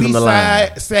you might millions be on the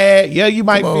line. sad. Yeah, you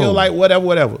might Come feel on. like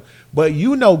whatever. But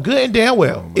you know good and damn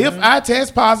well, if I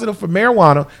test positive for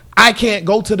marijuana, I can't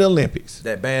go to the Olympics.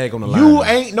 That bag on the line. You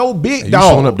ain't no big you dog.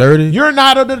 showing up dirty? You're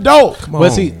not an adult.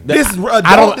 But see, This is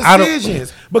adult I don't-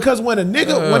 decisions. Because when a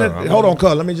nigga, hold on,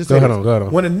 cuz, let me just say Go this. ahead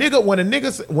on. When a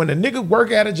nigga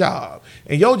work at a job,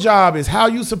 and your job is how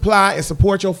you supply and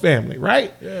support your family,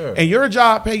 right? Yeah. And your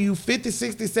job pay you $50,000,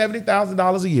 $60,000,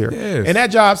 $70,000 a year. Yes. And that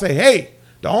job say, hey,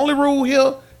 the only rule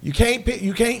here You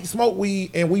can't smoke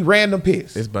weed and we random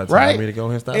piss. It's about time right? for me to go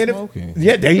ahead and stop if- smoking.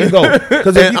 Yeah, there you go.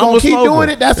 Because if And you I'm gonna a keep smoker. doing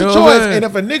it, that's a You know what I'm choice. saying? And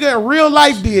if a nigga in real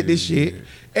life did this shit,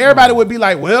 everybody would be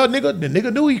like, well, nigga, the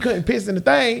nigga knew he couldn't piss in the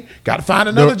thing. Got to find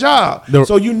another job.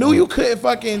 So you knew you couldn't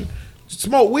fucking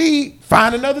smoke weed.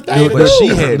 Find another thing to But she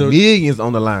do. had millions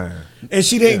on the line. And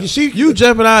she didn't. You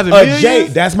jeopardizing A millions? J.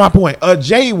 That's my point. A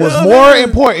J was more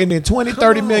important than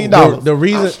 $20-30 million.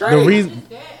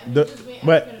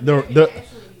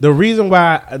 The reason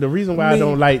why I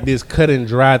don't like this cut and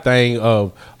dry thing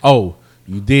of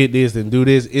you did this and do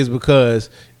this is because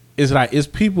it's like it's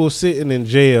people sitting in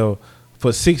jail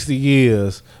for 60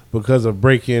 years because of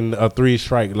breaking a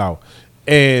 3-strike law.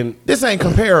 And This ain't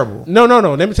comparable. no.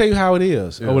 Let me tell you how it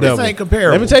is. Or whatever. This ain't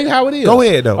comparable. Let me tell you how it is. Go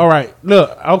ahead, though. All right.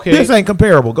 Look. Okay. This ain't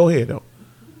comparable. Go ahead though.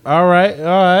 All right.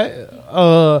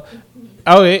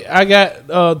 Okay, I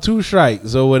got 2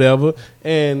 strikes or whatever,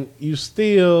 and you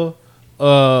steal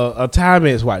a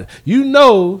Timex watch. You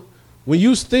know, when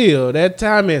you steal that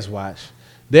Timex watch,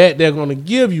 that they're going to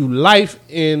give you life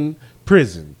in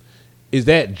prison. Is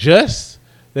that just?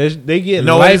 They get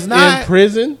No, life it's not. in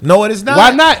prison? No, it is not.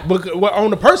 Why not? Because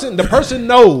on the person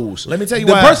knows. Let me tell you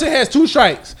the why. person has 2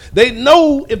 strikes. They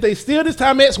know if they steal this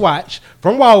Timex watch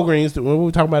from Walgreens, when we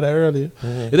were talking about that earlier,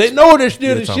 if they know they're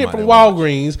stealing this talking shit about from that watch.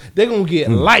 Walgreens, they're gonna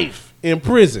get life in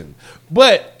prison.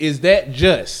 But is that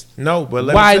just? No, but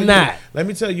Why not? Let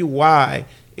me tell you why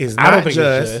it's not I don't think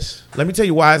just. it's just. Let me tell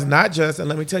you why it's not just, and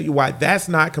let me tell you why that's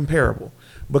not comparable.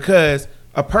 Because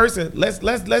a person, let's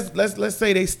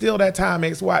say they steal that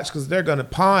Timex watch because they're gonna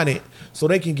pawn it so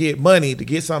they can get money to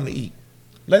get something to eat.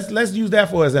 Let's use that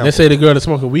for example. Let's say the girl is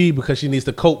smoking weed because she needs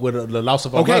to cope with the loss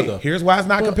of her Okay, mother. here's why it's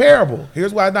not comparable.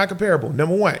 Here's why it's not comparable.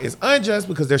 Number one, it's unjust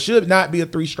because there should not be a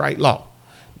 3-strike law.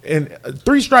 And a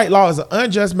 3-strike law is an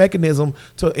unjust mechanism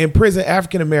to imprison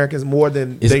African Americans more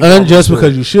than It's they unjust should.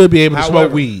 because you should be able to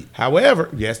smoke weed. However,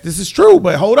 yes, this is true,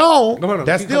 but hold on. No,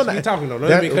 That's keep still keep not talking, though.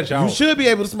 Let me cut you You off. should be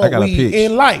able to I smoke got a weed pitch.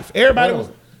 in life. Everybody was.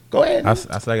 Go ahead. I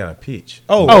said I got a pitch.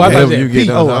 Oh, I okay. thought you get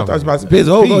done Oh, I talking. thought you was about to piss.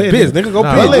 Oh, go ahead. Biz, nigga, go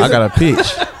Nah, piss. listen. I got a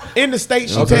pitch. In the state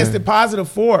she tested positive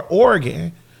for,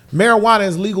 Oregon, marijuana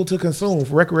is legal to consume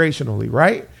recreationally,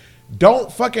 right?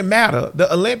 Don't fucking matter.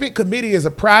 The Olympic Committee is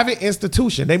a private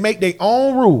institution. They make their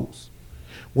own rules.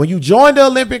 When you join the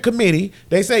Olympic Committee,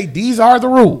 they say these are the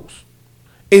rules.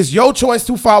 It's your choice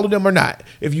to follow them or not.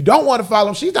 If you don't want to follow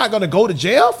them, she's not going to go to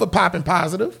jail for popping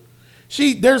positive.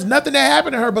 There's nothing that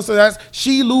happened to her besides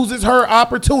she loses her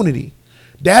opportunity.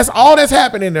 That's all that's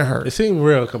happening to her. It seemed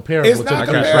real comparable It's to not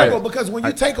the comparable right. because when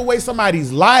you take away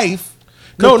somebody's life,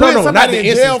 No, putting not somebody the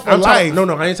in jail instance. for I'm life.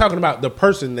 talking, I ain't talking about the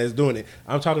person that's doing it.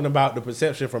 I'm talking about the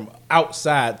perception from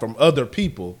outside, from other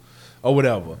people, or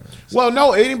whatever. Well,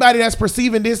 no, anybody that's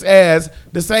perceiving this as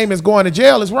the same as going to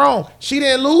jail is wrong. She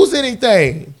didn't lose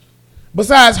anything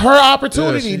besides her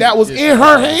opportunity that was in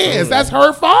her hands. That's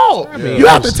her fault. You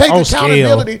have to take on scale,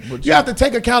 accountability. You have to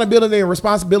take accountability and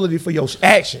responsibility for your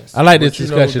actions. I like this You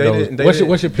know, discussion they though. didn't- they What's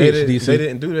your didn't- pitch, they DC? They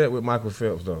didn't do that with Michael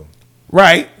Phelps though.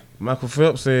 Right? Michael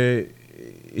Phelps said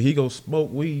he go smoke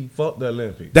weed, fuck the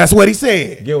Olympics. That's what he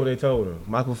said. Get what they told him.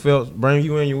 Michael Phelps, bring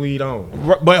you and your weed on.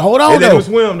 But hold They on let though. him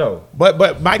swim though.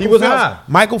 But Michael He was Phelps. high.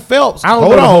 Michael Phelps. I don't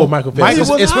hold know the on. whole Michael Phelps.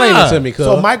 Michael was Explain high. it to me, cuz.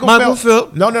 So Michael Phelps.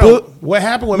 No. put What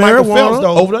happened with Michael Phelps marijuana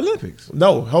though? over the Olympics.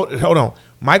 No, hold on.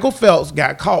 Michael Phelps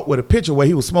got caught with a picture where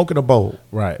he was smoking a bowl.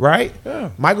 Right. Right? Yeah.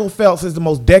 Michael Phelps is the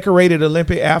most decorated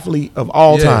Olympic athlete of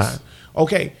all Yes. time.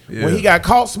 Okay. Yeah. When he got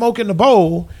caught smoking the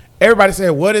bowl, everybody said,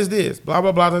 "What is this?" Blah,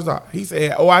 blah, blah, blah, blah. He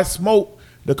said, "Oh, I smoked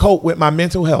the coke with my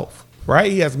mental health."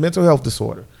 Right? He has a mental health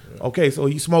disorder. Okay, so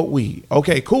he smoked weed.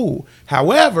 Okay, cool.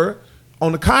 However,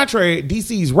 on the contrary,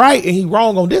 DC's right and he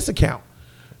wrong on this account.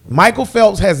 Michael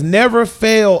Phelps has never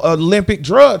failed an Olympic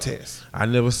drug test. I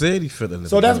never said he felt Olympic.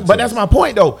 So that's my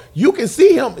point though. You can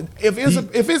see him if it's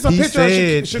a he picture of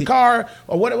said Shakari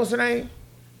or what was her name?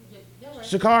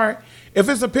 Shakari. If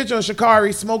it's a picture of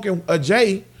Shakari smoking a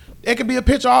J, it could be a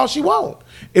picture all she want.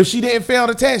 If she didn't fail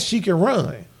the test, she can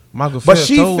run. Michael But Phelps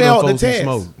she told failed them the folks he test.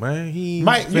 smoked, man. He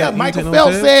Michael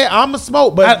Phelps said, "I'm a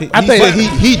smoke," but I think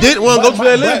he didn't want to go to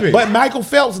the Olympics. But Michael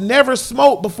Phelps never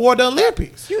smoked before the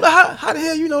Olympics how the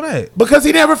hell you know that? because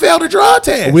he never failed a drug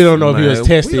test. We don't know if he was Man,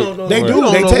 tested. we don't know. They We do.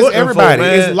 don't They know test what them everybody.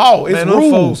 folks, man. It's law. It's Man, them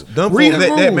rules. folks- them Read folks the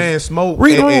let that rules. man smoke.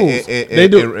 Read the and- rules. and- They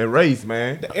do. and race,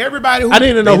 man. Everybody who I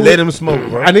need to know They who, let him smoke,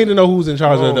 bro. I need to know who's in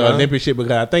charge Come of the on, man. Olympic shit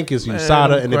because I think it's Man, USADA,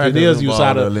 them and if it crackers is involved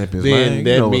in the USADA, Olympics, then man. You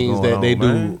that know what's means going that they on, do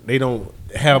man. they don't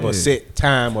have a Yeah. set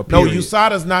time or No, period.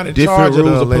 USADA's not in Different charge of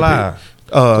rules the Olympic apply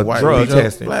to white drug people,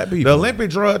 testing. black The people. Olympic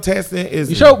drug testing is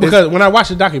You show because when I watched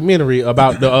the documentary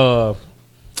about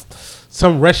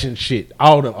some Russian shit.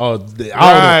 All the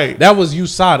Right. that was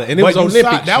USADA, and it was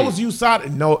Olympic. That shit. was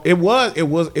USADA. No, it was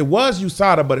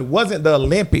USADA, but it wasn't the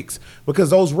Olympics because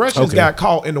those Russians Okay. got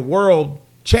caught in the world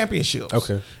championships.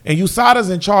 Okay. And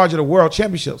USADA's in charge of the world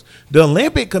championships. The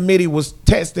Olympic committee was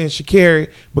testing Sha'Carri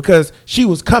because she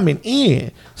was coming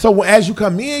in. So as you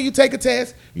come in, you take a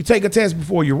test. You take a test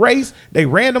before you race. They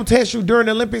random test you during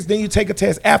the Olympics. Then you take a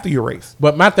test after your race.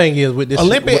 But my thing is with this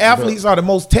Olympic athletes are the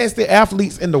most tested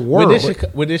athletes in the world.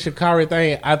 with this Sha'Carri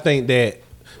thing. I think that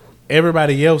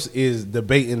everybody else is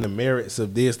debating the merits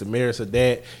of this, the merits of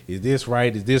that. Is this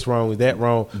right? Is this wrong? Is that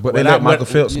wrong? But they let Michael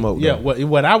Phelps smoke, Yeah. though.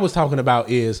 What I was talking about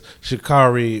is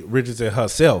Sha'Carri Richardson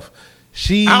herself.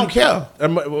 She, I don't care.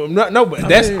 No, but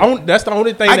that's the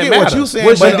only thing I that get matters. what you saying,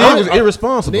 What she but did was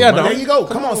irresponsible. Yeah, man. there you go.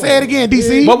 Come on, say it again,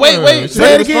 DC. But wait,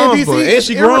 Say it again, irresponsible. DC. And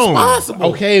she grown. Irresponsible.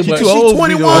 Okay, She but too she old to be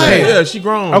 21. doing that. Yeah, she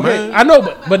grown. Okay, man. I know,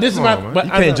 but this is Come my. on, man. But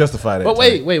You I can't know. justify that, But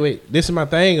Tank. wait. This is my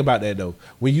thing about that though.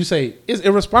 When you say it's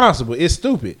irresponsible, it's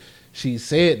stupid. She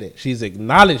said that. She's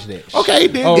acknowledged that. Okay,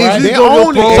 then All if right? you Then own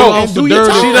own it, it so, and and do do your your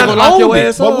time. time. She done lock your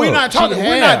ass But up. we're not talking. She We're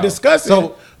have. not discussing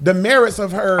So- the merits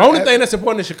of her. Only thing that's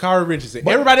important is Sha'Carri Richardson.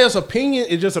 Everybody else's opinion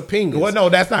is just opinions. Well, no,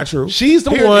 that's not true. She's the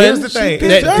Here's one the thing.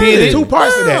 that It's did it. two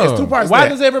parts of that. It's two parts. Why of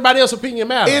does that. everybody else's opinion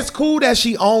matter? It's cool that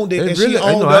she owned it It and really- she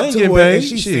I owned know, I up ain't to getting it paid. and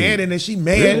she Shit. said it and she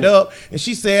manned up and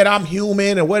she said I'm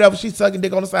human and whatever. She's sucking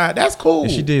dick on the side. That's cool.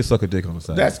 And she did suck a dick on the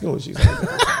side. That's good. She said.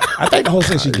 I think the whole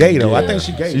thing she gay though. I Yeah. think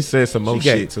she gay. She said some more She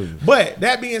gay. shit, too. But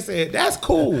that being said, that's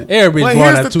cool. Everybody's But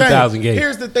born here's at the 2000 thing. gay.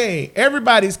 Here's the thing.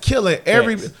 Everybody's killing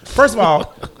every. Facts. First of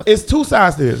all, it's two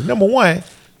sides to this. Number one,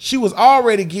 she was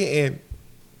already getting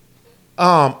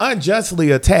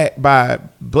unjustly attacked by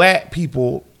black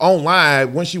people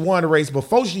online when she won the race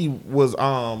before she was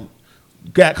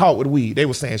got caught with weed. They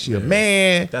were saying she a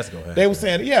man. That's gonna happen. They were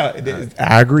saying,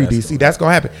 I agree, DC. That's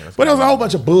gonna happen. But it was a whole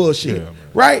bunch of bullshit, Yeah, man.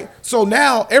 right? So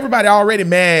now everybody already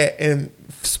mad and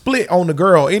split on the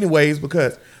girl, anyways,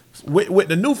 because with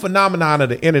the new phenomenon of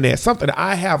the internet, something that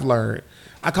I have learned,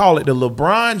 I call it the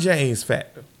LeBron James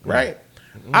factor, right?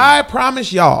 I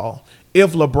promise y'all,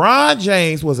 if LeBron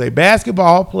James was a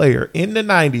basketball player in the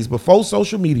 90s before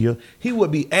social media, he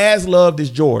would be as loved as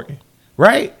Jordan,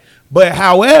 right? But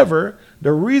however,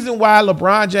 the reason why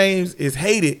LeBron James is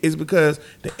hated is because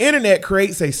the internet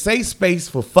creates a safe space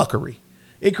for fuckery.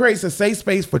 It creates a safe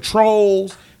space for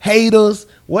trolls, haters,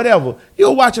 whatever.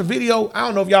 You'll watch a video. I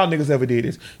don't know if y'all niggas ever did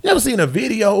this. You ever seen a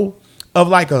video of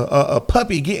like a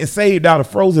puppy getting saved out of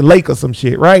frozen lake or some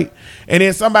shit, right? And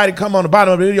then somebody come on the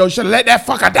bottom of the video, should have let that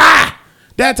fucker die.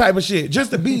 That type of shit.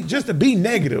 Just to be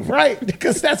negative, right?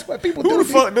 Because that's what people do. Who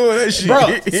the fuck doing that shit?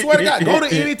 Bro, swear to God, go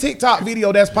to any TikTok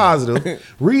video that's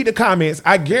positive, read the comments.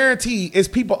 I guarantee it's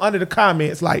people under the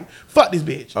comments like, fuck this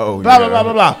bitch. Oh, blah, yeah. blah,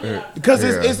 blah, blah, blah. Because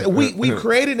Yeah. we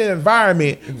created an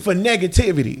environment for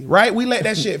negativity, right? We let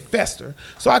that shit fester.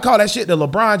 So I call that shit the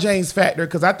LeBron James factor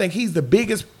because I think he's the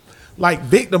biggest like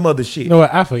victim of the shit. You know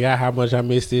what? I forgot how much I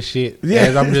missed this shit. Yeah.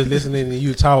 As I'm just listening to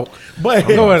you talk. But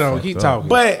Go ahead on, keep talking.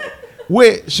 But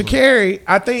with Sha'Carri,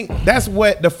 I think that's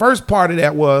what the first part of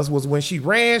that was when she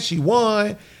ran, she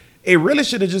won. It really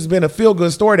should have just been a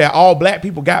feel-good story that all black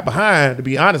people got behind, to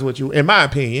be honest with you, in my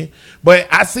opinion. But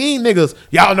I seen niggas,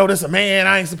 y'all know this a man,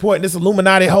 I ain't supporting this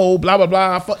Illuminati hole, blah, blah,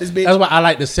 blah, fuck this bitch. That's why I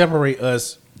like to separate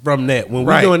us from that. When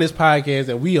we're Right. doing this podcast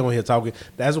and we on here talking,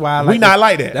 that's why I like We not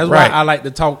like that. That's Right. why I like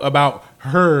to talk about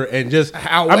her and just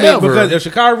However- because if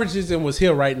Sha'Carri Richardson was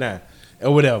here right now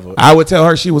or whatever. I would tell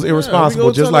her she was irresponsible,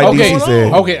 gonna just tell like her okay, DC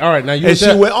said. okay, all right. Now you And she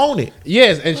tell- would own it.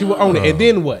 Yes, and she would own it. And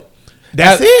then what?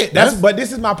 That's it. But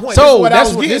this is my point. So this is what I that's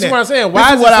was what- getting this is at. what I'm saying. This Why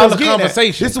is is what this I was still a getting at.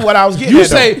 conversation? This is what I was getting You at.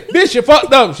 though. say, bitch, you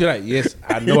fucked up. She's like, yes,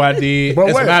 I know I did. But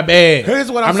It's wait, my bad.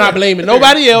 here's what I'm I'm not saying. blaming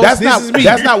nobody else. That's this not- is me.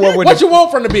 that's not what we're What you want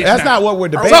from the bitch? That's now? not what we're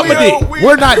debating. Suck my dick.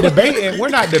 We're not debating. We're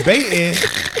not debating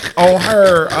on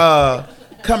her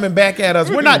coming back at us.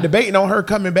 We're not debating on her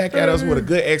coming back at us with a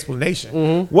good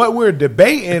explanation. What we're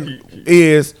debating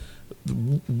is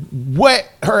what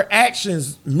her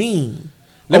actions mean.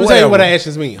 Let me or tell you what her whatever.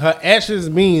 actions mean. Her actions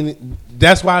mean,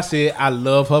 that's why I said I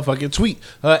love her fucking tweet.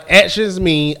 Her actions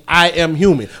mean I am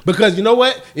human. Because you know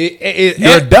what? You're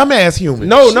a dumbass human.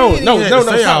 No. She ain't had to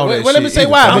say all that Well, let me shit say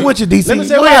either. why. I'm with you, DC. Let me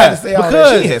say You ain't why. had to say all that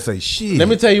Because She had to say shit. let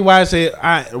me tell you why I said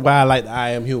why I like the I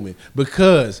am human.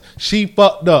 Because she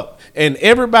fucked up. And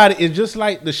everybody is just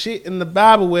like the shit in the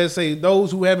Bible where it say those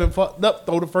who haven't fucked up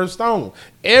throw the first stone.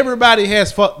 Everybody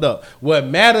has fucked up. What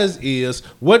matters is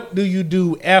what do you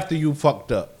do after you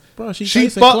fucked up? Bro, she she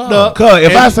chasing fucked clout. up. Cuz if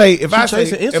and I say cuz,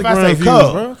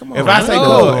 bro. Come on, if I man. say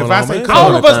No. cuz, if I say Man. cuz,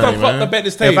 all of us Thing, done man. fucked up at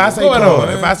this table. if I say Go ahead cuz, on.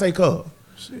 if I say cuz,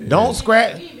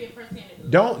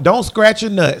 don't scratch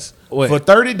your nuts What? For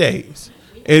 30 days.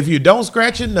 If you don't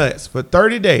scratch your nuts for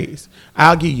 30 days,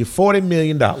 I'll give you $40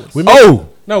 million.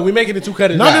 No, we making it 2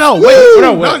 cut it. No, out. wait.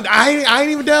 No, No, I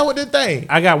ain't even done with the thing.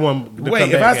 I got one. to Wait, come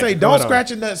if back I at. say Hold don't on. scratch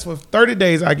your nuts for 30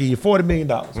 days, I'll give you $40 million,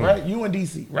 right? You in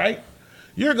DC, right?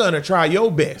 You're going to try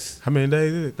your best. How many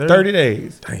days is it? 30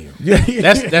 days. Damn.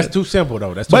 That's That's too simple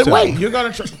though. That's too But simple. wait, you're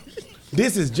going to try.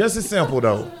 This is just as simple,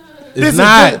 though. It's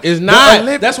not. It's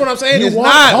not. That's what I'm saying. It's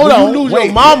not. Hold When on. you lose wait.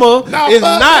 your mama, No, it's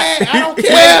fuck not. that. I don't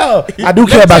care. I do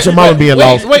care about your mama being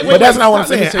lost. But that's not what I'm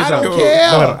saying. I don't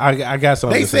care. I got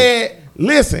something. They to say. said,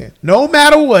 listen, no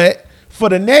matter what, for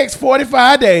the next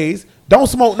 45 days, don't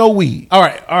smoke no weed. All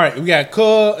right. We got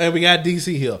Cub and we got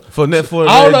DC here. For net for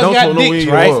All of us don't got smoke no dicks,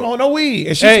 weed, right? or- Smoke no weed.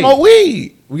 And she Hey. smoke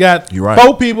weed. We got You right.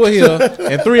 4 people here,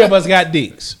 and 3 of us got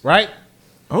dicks, right?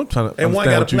 I'm trying to And one understand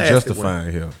got a what you plastic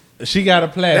justifying here. She got a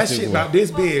That plastic shit one. about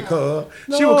this big, cuz.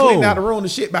 She No. was cleaning out the room, the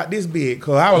shit about this big,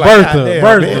 cuz. I was like, Bertha, goddamn,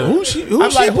 Bertha. man. Who she I'm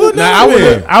putting like, that Now,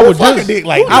 with? I would fucking just, dick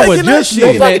like I that? would Making that just shit.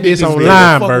 look Fucking at this dick is big.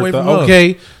 online, Fuck away Bertha. from us.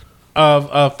 Okay,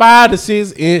 a 5 to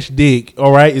 6 inch dick.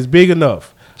 All right, is big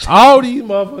enough. All these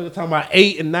motherfuckers talking about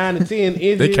 8 and 9 and 10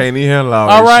 inches. They can't even handle all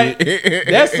All this right, shit.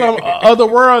 that's some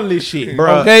otherworldly shit.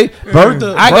 Bruh. Okay,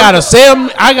 Bertha- I got a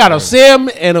 7. I got a 7,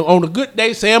 and on a good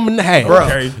day, 7.5. Bro,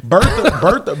 Okay.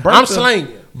 Bertha. I'm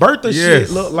slanging. Bertha Yes.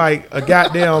 shit look like a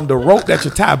goddamn the rope that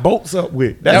you tie boats up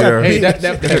with. That's That, how hey, big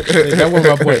that was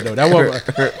my point though. That was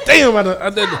damn.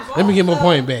 Let me get my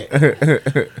point back.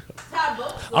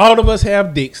 All of us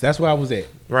have dicks. That's where I was at.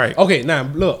 Right. Okay. Now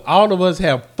look, all of us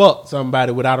have fucked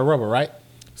somebody without a rubber, right?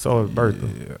 So is Bertha.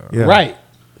 Yeah. Right.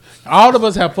 All of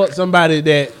us have fucked somebody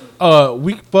that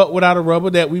we fucked without a rubber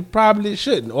that we probably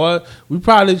shouldn't, or we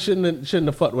probably shouldn't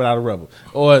have fucked without a rubber,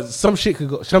 or some shit could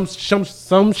go.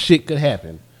 Some shit could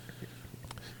happen.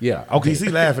 Yeah. Okay.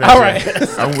 DC laughing at All you.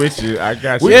 right. I'm with you. I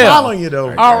got you. We Yeah. following you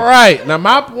though. All right. Now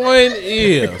my point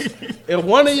is, if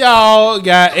one of y'all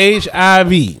got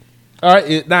HIV, all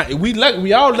right. Now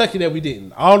we all lucky that we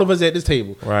didn't. All of us at this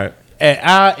table, Right. At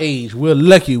our age, we're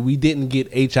lucky we didn't get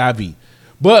HIV.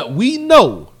 But we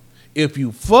know if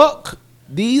you fuck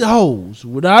these hoes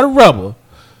without a rubber,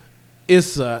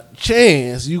 it's a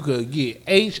chance you could get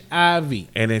HIV.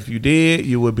 And if you did,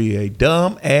 you would be a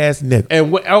dumb ass nigga.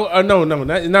 And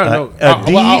no.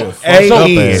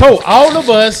 D-A-N. So all of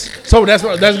us. So that's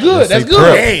good. That's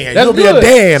good. Dan. That's You'll be a good.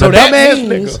 Dan, So a that dumbass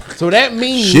means. nigga. So that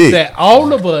means Shit. that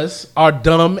all of us are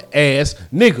dumb ass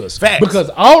niggas. Facts. Because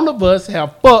all of us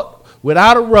have fucked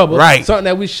without a rubber. Right. Something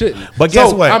that we shouldn't. But guess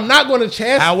So what? I'm not going to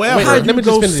chance. However, Wait, how let me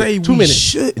just finish say it. 2 we minutes.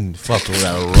 shouldn't fuck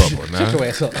without a rubber. Shut Now your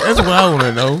ass up. that's what I want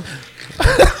to know.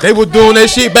 They were doing that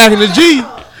shit back in the G.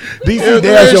 DC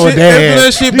Dale show a They Dan. do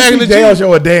that shit back in the DC Dale G.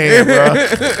 show a Dan, bro.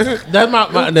 That's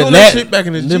my Doing that shit back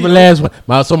in the G. last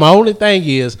one. So my only thing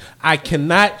is I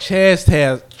cannot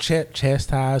chastise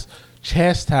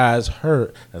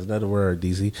her. That's another word,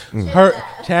 DC.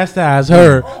 Chastise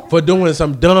her for doing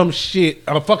some dumb shit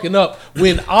or fucking up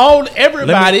when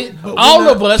everybody, all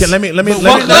of us, Let me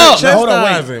fucked up. hold on, wait.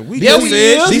 Chastising. We Yeah, just we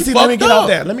said is. she DC, let me fucked get up. off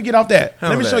that. Let me get off that.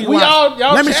 Let me show you We why.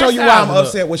 y'all Let me show you why I'm chastising her.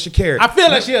 upset with Shakira. I feel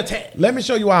like she attacked. Let me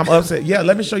show you why I'm upset. Yeah,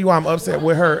 let me show you why I'm upset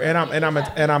with her, and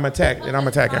I'm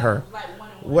attacking her.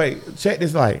 Wait, check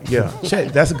this light. Yeah,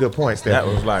 check. That's a good point, Steph. That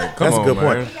was like, come That's on, a good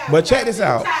man. point. But check this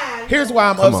out. Here's why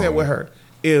I'm upset on, with her.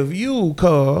 If you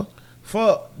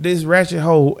fuck this ratchet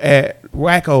hoe at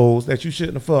wackos that you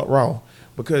shouldn't have fucked raw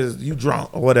because you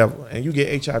drunk or whatever, and you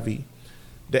get HIV,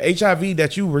 the HIV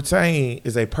that you retain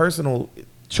is a personal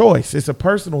choice. It's a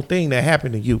personal thing that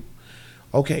happened to you.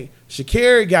 Okay,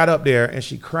 Shakira got up there and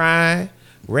she cried,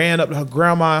 ran up to her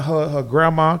grandma, her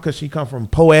grandma, because she come from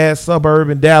po-ass suburb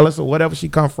in Dallas or whatever she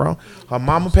come from. Her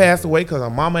mama passed away because her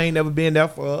mama ain't never been there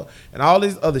for her and all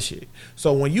this other shit.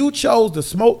 So when you chose to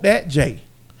smoke that J,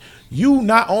 you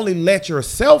not only let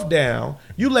yourself down,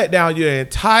 you let down your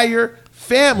entire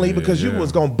family because you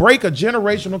was gonna break a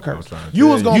generational curse. You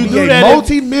was gonna be a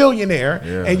multi-millionaire,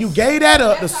 and you gave that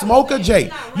up to smoke a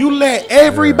J. You let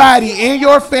everybody in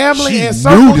your family She and knew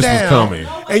circle this was down, coming.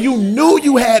 and you knew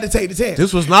you had to take the test.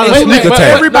 This was not a And you sneak let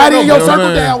attack. everybody in your No, circle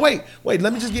man. down. Wait,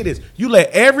 let me just get this. You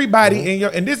let everybody in your,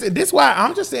 and this why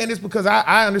I'm just saying this because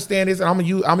I understand this, and I'm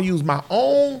gonna use my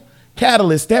own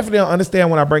catalyst. Stephanie don't understand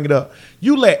when I bring it up.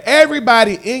 You let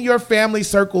everybody in your family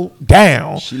circle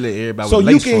down. She let everybody so with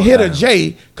you lace can front hit a down.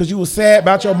 J because you was sad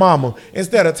about your mama.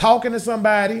 Instead of talking to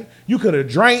somebody, you could have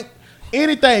drank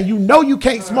anything. You know you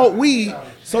can't smoke weed,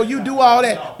 so you do all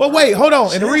that. But wait, hold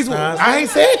on. And the reason I ain't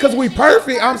saying because we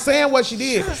perfect. I'm saying what she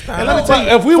did. And let me tell you,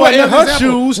 If we for were in another her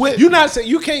example, shoes, with-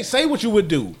 you can't say what you would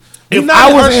do. If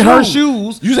I was in her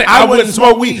shoes, you say I wouldn't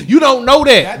smoke weed. You don't know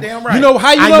that. Goddamn right. You know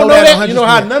how you I don't know that? 100%. You know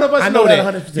how none of us I know know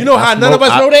that. 100%. You know how none of us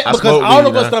know that? I Because smoke all weed,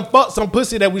 of us man. done fucked some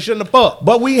pussy that we shouldn't have fucked.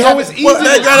 But we so have it's easy. What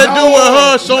that got to do with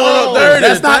her showing up dirty?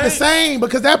 That's not the man? same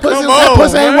because that pussy, Come that on,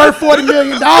 pussy ain't man. worth $40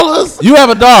 million. You have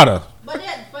a daughter. But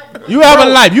You have a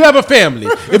life. You have a family.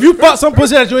 If you fuck some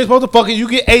pussy that you ain't supposed to fuck and you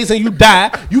get AIDS and you die,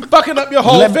 you fucking up your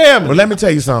whole family. But let me tell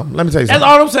you something. That's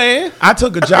all I'm saying. I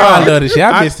took a Oh, job. I love this shit.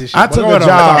 I miss this shit. I took What's a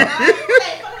going on? job.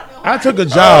 I took a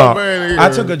job. man, I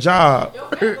took a job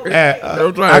at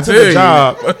I'm trying I to took tell a you.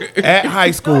 job at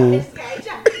high school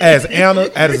as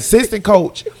assistant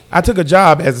coach. I took a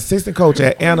job as assistant coach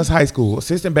at Anna's High School,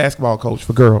 assistant basketball coach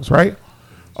for girls, right?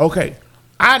 Okay.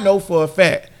 I know for a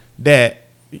fact that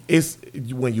it's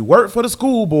when you work for the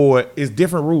school board, it's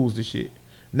different rules to shit.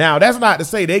 Now, that's not to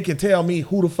say they can tell me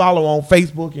who to follow on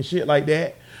Facebook and shit like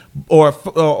that or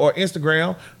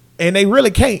Instagram. And they really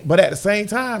can't. But at the same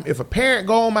time, if a parent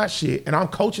go on my shit and I'm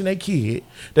coaching their kid,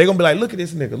 they're going to be like, look at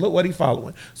this nigga. Look what he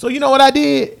following. So you know what I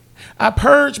did? I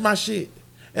purged my shit.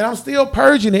 And I'm still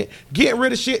purging it, getting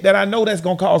rid of shit that I know that's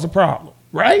going to cause a problem.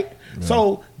 Right? Yeah.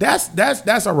 So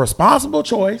that's a responsible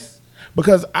choice.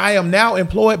 Because I am now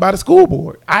employed by the school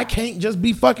board. I can't just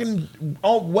be fucking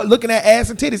looking at ass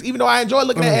and titties, even though I enjoy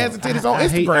looking at ass and titties on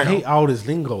Instagram. I hate all this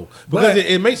lingo because But-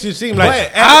 it makes you seem like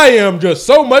but- I am just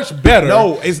so much better.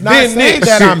 No, it's not than saying this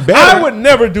that shit. I'm better. I would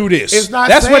never do this. It's not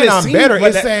That's saying what it I'm seems, better.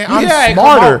 but It's saying you I'm hear it come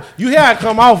smarter. off- You hear it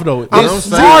come off though. I'm It's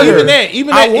smarter.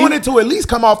 Even I that, wanted to at least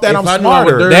come off that If I'm I knew I was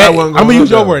smarter. dirty, I wasn't I'm gonna gonna use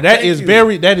do your that. word. That Thank is you.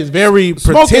 very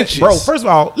Smoking, pretentious, bro. First of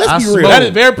all, let's I be smoke. real. That is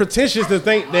very pretentious to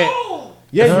think that.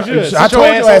 Yeah, you should. I Sit told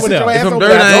your you ass I over sit your there. ass If I'm over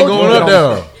dirty, there. I ain't told you going it up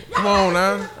on- there. Come on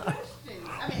now.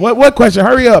 What question?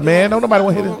 Hurry up, man. Don't nobody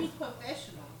want to hit it. Be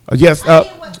professional. Yes. I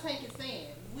get what Tank is saying.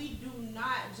 We do not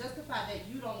justify that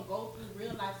you don't go through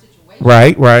real life situations.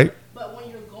 Right. But when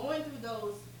you're going through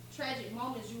those tragic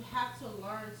moments, you have to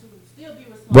learn to still be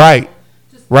responsible. Right.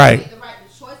 To still Right. make the right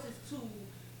choices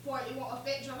for it won't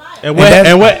affect your life. And what-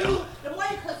 The more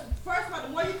you, first of all, the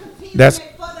more you continue That's- to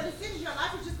make further decisions, your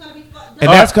life is just going to be fucked up. And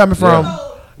that's coming from. So,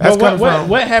 That's But coming from.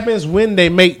 what happens when they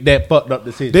make that fucked up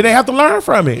decision? Then they have to learn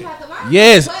from it. you have to learn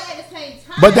Yes. from it, but at the same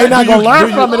time, But they're not Do gonna you- learn do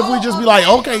you- from it if we just be like,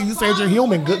 okay, you said you're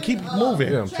human. Good, keep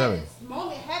moving. Yeah, I'm telling you.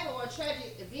 Moment happen or a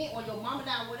tragic event or your mama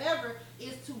died, whatever,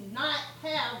 is to not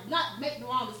make the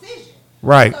wrong decision.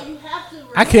 Right. So you have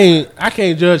to. I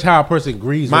can't judge how a person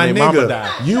grieves My when their mama nigga,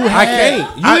 died. you I had-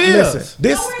 can't. You I- is. listen,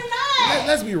 this. No, we're not.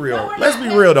 Let's be real. No, we're Let's not.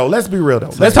 be real though. Let's be real though.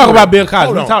 Let's be talk real. about Bill Cosby.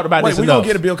 Hold We on. talked about Wait, this we enough. gonna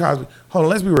get to Bill Cosby. Hold on.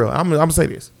 Let's be real. I'm gonna say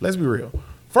this. Let's be real.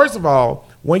 First of all,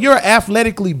 when you're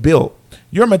athletically built,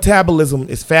 your metabolism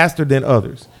is faster than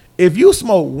others. If you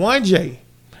smoke 1J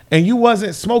and you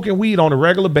wasn't smoking weed on a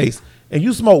regular basis, and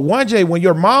you smoked 1J when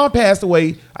your mom passed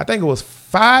away, I think it was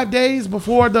 5 days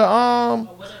before the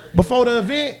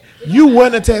event, you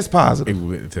wouldn't have tested positive. People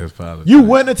with the test positive. You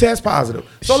wouldn't have tested positive.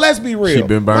 So let's be real. She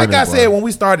been burning, like I boy. said when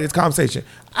we started this conversation,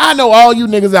 I know all you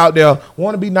niggas out there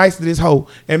want to be nice to this hoe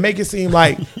and make it seem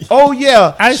like, oh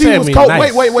yeah, I didn't she say was I mean cold.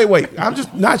 nice. Wait. I'm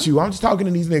just not you. I'm just talking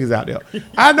to these niggas out there.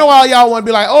 I know all y'all want to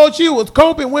be like, oh, she was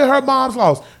coping with her mom's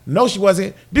loss. No, she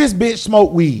wasn't. This bitch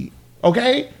smoked weed.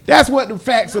 Okay? That's what the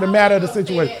facts of the matter of the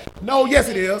situation. No, yes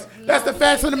it is. That's the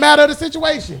facts of the matter of the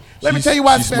situation. Let me tell you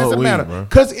why it's she facts of the smoked matter. weed, bro.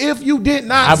 Because if you did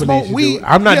not I believe smoke she do. weed,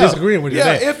 I'm not disagreeing with you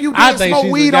Yeah, there. if you I did think smoke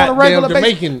she's weed a on a regular goddamn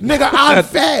basis, Jamaican. nigga, I'm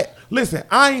fat. Listen,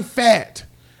 I ain't fat.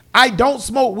 I don't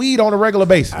smoke weed on a regular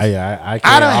basis. I I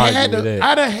can't done argue had with to. that.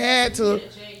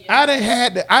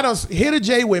 I done hit a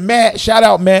J with Matt. Shout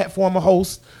out Matt, former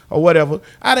host or whatever.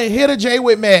 I done hit a J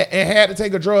with Matt and had to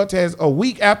take a drug test a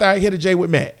week after I hit a J with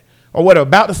Matt. Or whatever,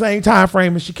 about the same time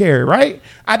frame as Shakari, right?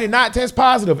 I did not test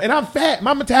positive, and I'm fat.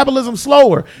 My metabolism's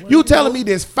slower. You telling me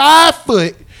this 5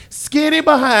 foot, skinny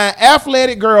behind,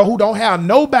 athletic girl who don't have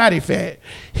no body fat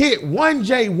hit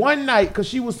 1J one night because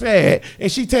she was sad,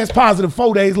 and she test positive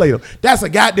 4 days later? That's a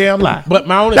goddamn lie. But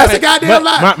my only That's thing- a goddamn but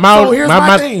lie. my- So here's my- my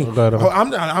my- thing. Go ahead. Oh,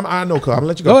 I know, cuz. I'm gonna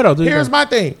let you Go go. ahead, do your Here's thing. my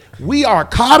thing. We are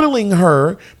coddling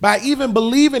her by even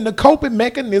believing the coping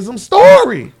mechanism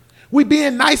story. We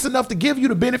being nice enough to give you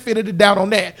the benefit of the doubt on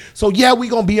that. So yeah, we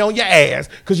gonna be on your ass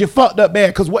because you fucked up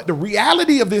bad. Because what the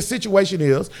reality of this situation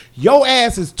is, your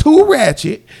ass is too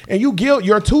ratchet and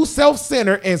you're too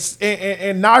self-centered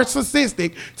and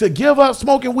narcissistic to give up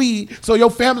smoking weed so your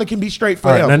family can be straight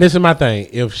All right, forever. now this is my thing.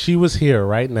 If she was here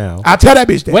right now, I tell that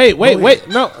bitch that. wait. Go ahead.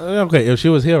 No, okay. If she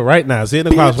was here right now,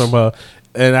 sitting across from her,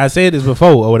 and I said this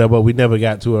before or whatever, but we never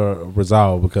got to a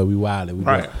resolve because we wilded.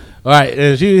 Right. All right,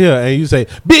 and she here, and you say,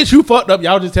 "Bitch, you fucked up."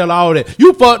 Y'all just tell her all that.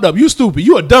 You fucked up. You stupid.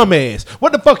 You a dumbass.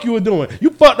 What the fuck you were doing? You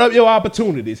fucked up your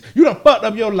opportunities. You done fucked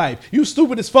up your life. You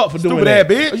stupid as fuck for doing Stupid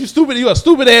that. ass bitch. You stupid. You a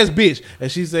stupid ass bitch.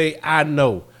 And she say, "I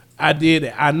know. I did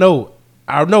it. I know.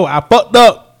 I fucked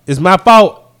up. It's my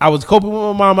fault. I was coping with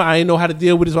my mama. I didn't know how to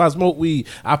deal with it, so I smoked weed.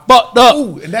 I fucked up."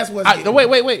 Ooh, and that's what's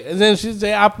wait. And then she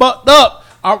say, "I fucked up."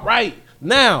 All right,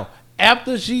 now.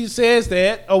 After she says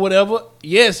that or whatever,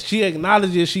 yes, she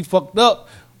acknowledges she fucked up.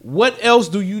 What else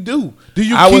do you do? Do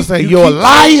you? I would say you're a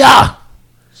liar.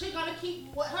 She gonna keep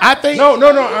what her. I think No,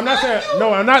 I'm not saying.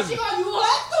 No, I'm not. She gonna you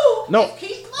have to. No. Just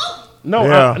keep smoking. No,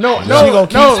 Yeah. no, She gonna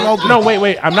keep no, smoking. no.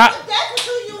 Wait. I'm not. That's what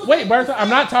you use. Wait, Bertha. I'm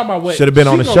not talking about what. should have been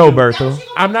on the she show, gonna do. Bertha.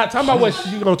 I'm not talking about what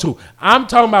she gonna do. I'm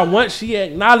talking about once she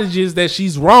acknowledges that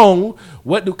she's wrong.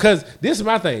 What? Because this is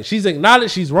my thing. She's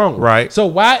acknowledged she's wrong. Right. So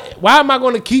why am I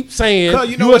going to keep saying Cause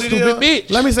you know you a what it stupid is? bitch?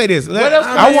 Let me say this. What else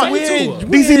I can want I say to her?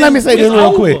 DC. Let me say this It's real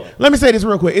over. quick. Let me say this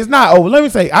real quick. It's not over. Let me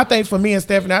say. I think for me and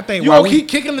Stephanie, I think You while gonna we- keep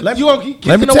kicking? Let You me- gonna keep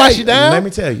let me kicking her tell while you. she down? Let me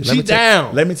tell you. Let She me tell-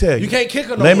 down. Let me tell you. You can't kick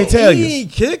her. No Let me more. tell He you.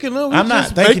 ain't kicking her. We I'm not.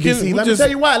 just Thank you, making- DC. we Let me just- tell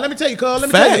you why. Let me tell you, cuz. Let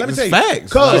me Facts, tell you. Let me tell you.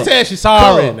 facts. Cuz, She said she's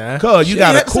sorry now. Cuz, you She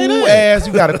got a had to say cool that. ass.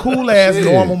 You got a cool ass Shit.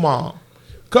 normal mom.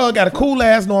 Cuz got a cool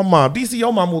ass normal mom. DC,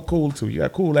 your mom was cool too. You got a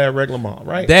cool ass regular mom,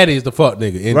 right? Daddy is the fuck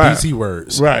nigga in Right. DC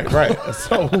words. Right.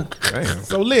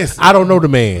 So listen. I don't know the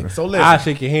man. So listen. I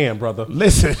shake your hand, brother.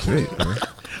 Listen,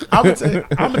 I'm gonna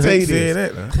tell you Saying this.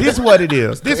 that, man. This what it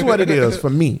is. This what it is for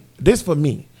me. This for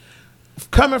me.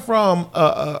 Coming from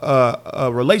a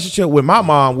relationship with my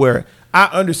mom where I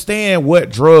understand what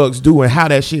drugs do and how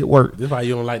that shit works. This why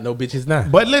you don't like no bitches now.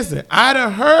 But listen, I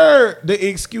done heard the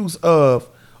excuse of,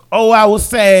 "Oh, I was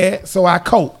sad, so I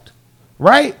coped."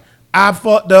 Right? I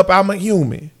fucked up. I'm a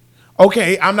human.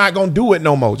 Okay, I'm not gonna do it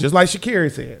no more. Just like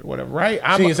Shakira said, whatever. Right?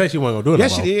 She didn't say she wasn't gonna do it.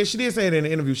 Yes, no she more. did. She did say it in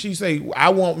the interview. She say, "I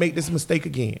won't make this mistake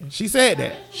again." She said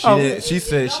that. She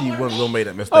said she wasn't gonna make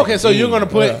that mistake. Okay, so you're gonna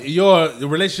again. put your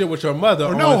relationship with your mother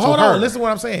Oh, on no, hold her. on. Listen to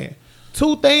what I'm saying.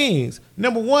 Two things.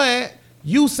 Number one,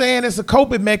 you saying it's a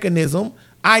coping mechanism.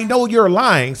 I know you're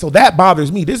lying, so that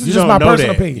bothers me. This is You just don't my know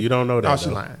personal that. opinion. You don't know that, Oh, she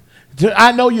though. lying.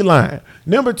 I know you're lying.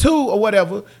 Number two, or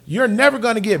whatever, you're never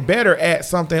going to get better at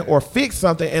something or fix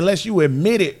something unless you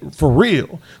admit it for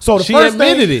real. So the She first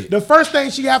admitted thing, it. The first thing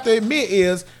she have to admit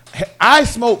is, I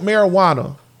smoke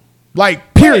marijuana.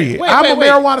 Like, period. I'm a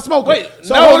marijuana smoker. Wait,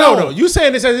 So no, hold no, on. no. You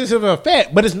saying this as if it's a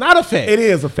fact, but it's not a fact. It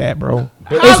is a fact, bro.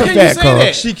 How It's a can you fact, say cuz.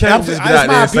 that? She can't just It's get out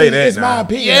my there and say opinion. that. It's my now.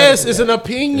 opinion. Yes, it's an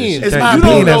opinion. It's You my you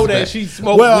opinion. don't know that's that fact. she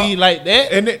smoked Well, weed like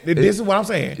that. And this is what I'm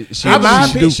saying. She In my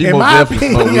most opinion- in my definitely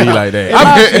smoke opinion- weed like that.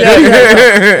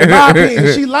 In my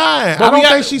opinion, she lying. But I we don't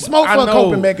got- think she smoked I for a know,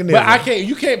 coping mechanism. But I can't.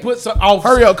 You can't put some off.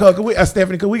 Hurry up, cuz.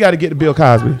 Stephanie, cuz we got to get to Bill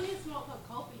Cosby. Did smoke her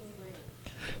coping, but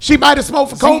She might have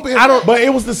smoked for coping, I don't- but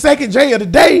it was the second J of the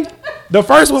day. The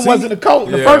first one wasn't a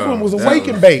coke. The yeah, first one was a that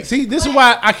waking was- bait. See, this is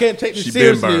why I can't take this She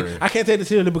been seriously. burned. I can't take this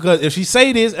seriously because if she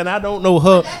say this and I don't know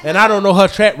her and I don't know her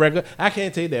track record, I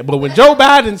can't take that. But when Joe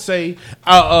Biden say,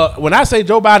 when I say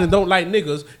Joe Biden don't like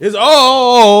niggas, it's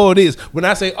this. When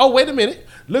I say, oh wait a minute,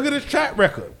 look at his track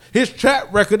record. His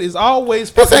track record is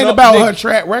always. This fucking ain't up about niggas. her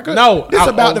track record. No, this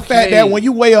about the fact okay. that when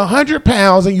you weigh 100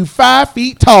 pounds and you 5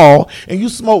 feet tall and you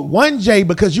smoke one J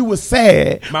because you was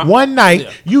sad one night,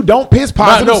 you don't piss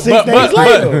positive 6 days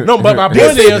later. But my point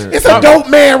This is, it's a dope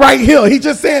man right here. He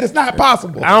just said it's not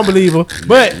possible. I don't believe her,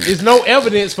 but it's no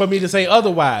evidence for me to say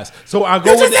otherwise. So I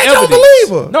go You with just the said you don't evidence.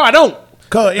 believe her. No, I don't.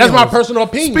 Cuz, That's my anyways, personal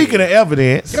opinion. Speaking of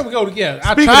evidence, Here we go again.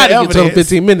 I Speaking tried to of get to them evidence-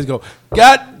 15 minutes ago.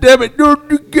 God damn it, dude,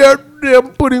 you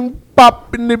goddamn putting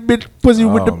pop in the bitch pussy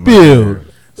with the man. bill.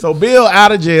 so Bill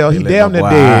out of jail, he let damn my near boy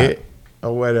dead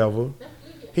or whatever.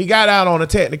 He got out on a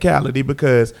technicality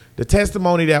because the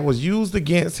testimony that was used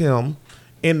against him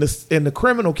in the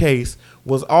criminal case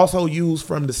was also used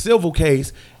from the civil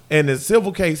case. And the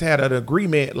civil case had an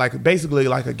agreement, like basically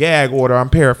like a gag order, I'm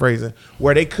paraphrasing,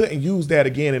 where they couldn't use that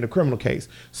again in the criminal case.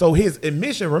 So his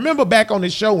admission, remember back on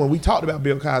this show when we talked about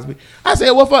Bill Cosby, I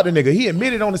said, well, fuck the nigga. He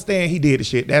admitted on the stand he did the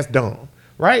shit. That's dumb,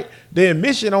 right? The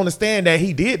admission on the stand that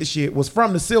he did the shit was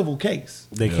from the civil case.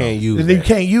 They can't use And they that.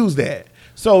 can't use that.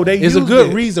 So they It's a used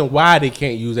good it. reason why they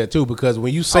can't use that too, because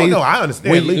when you say, Oh, no, I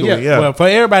understand legally, yeah. Well, for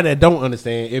everybody that don't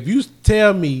understand, if you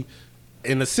tell me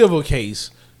in a civil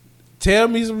case, tell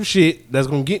me some shit that's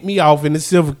gonna get me off in the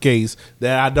civil case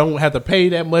that I don't have to pay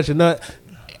that much or not,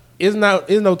 it's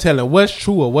no telling what's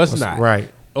true or what's not,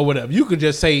 right. or whatever. You could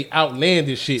just say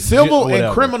outlandish shit. Civil or and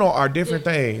whatever. criminal are different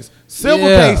things. Civil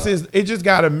Yeah. cases, it just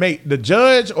gotta make the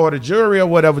judge or the jury or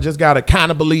whatever just gotta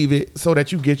kind of believe it so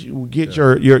that you get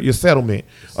your settlement.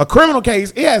 A criminal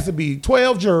case, it has to be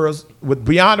 12 jurors with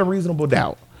beyond a reasonable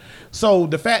doubt. So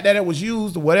the fact that it was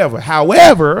used or whatever.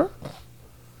 However,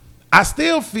 I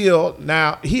still feel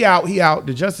now he out.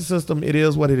 The justice system, it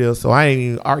is what it is. So I ain't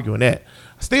even arguing that.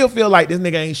 I still feel like this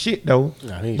nigga ain't shit though.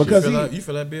 Nah, he ain't because You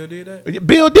feel like Bill did that?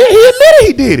 Bill did. He admitted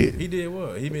he did it. He did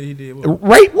what? He admitted he did what?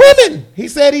 Rape women. He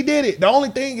said he did it. The only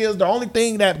thing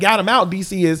that got him out,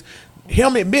 DC, is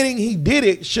him admitting he did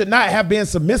it should not have been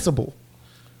submissible.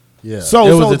 Yeah. So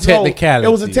it was a technicality.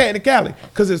 It was a technicality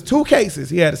because there's two cases.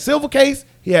 He had a civil case.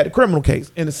 He had a criminal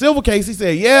case. In the civil case, he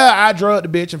said, "Yeah, I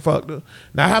drugged the bitch and fucked her.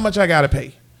 Now, how much I gotta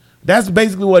pay?" That's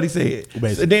basically what he said.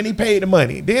 So then he paid the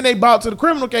money. Then they brought to the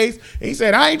criminal case, and he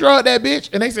said, "I ain't drugged that bitch."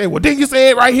 And they said, "Well, didn't you say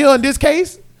it right here in this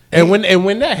case?" And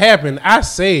when that happened, I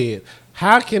said,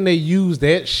 "How can they use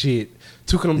that shit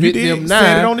to convict You did. them You now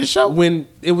said it on this show. when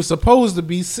it was supposed to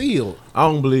be sealed?" I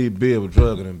don't believe Bill was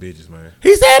drugging them bitches, man.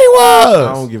 He said he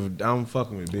was. I'm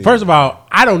fucking with Bill. First of all,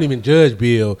 I don't even judge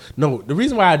Bill. No, the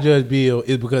reason why I judge Bill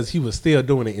is because he was still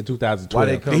doing it in 2012. Why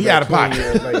they come He back out of pocket. 20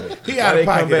 years later? He Why out they of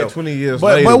pocket. come back though. 20 years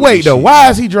but, later? But with wait this though, shit? why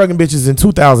is he drugging bitches in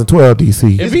 2012,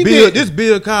 DC? If This he Bill, did- this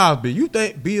Bill Cosby. You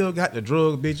think Bill got the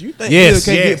drug, bitch? You think Yes,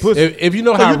 Bill can't yes. get pussy? If you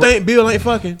know So how you think Bill ain't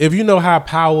fucking? if you know how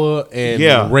power and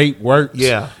Yeah. rape works,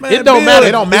 Yeah. Man, it don't Bill- matter.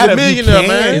 It don't matter He's a if you millionaire, can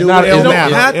man. do It's it. not- It it don't don't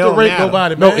matter. have It to don't rape matter.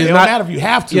 nobody, No, man. it's It not- don't matter if you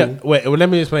have to. Yeah, wait. Well, let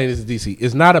me explain this to DC.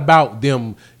 It's not about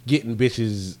them getting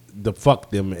bitches to fuck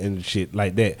them and shit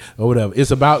like that or whatever. It's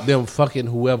about them fucking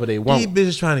whoever they These want.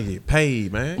 bitches trying to get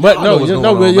paid, man. But Y'all know no, what's you, going no,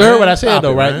 on, but you man. heard what I said Stop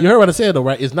though, it, right? man. You heard what I said though,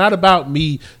 right? It's not about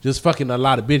me just fucking a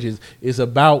lot of bitches. It's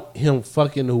about him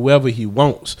fucking whoever he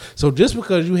wants. So just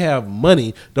because you have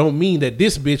money, don't mean that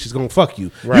this bitch is gonna fuck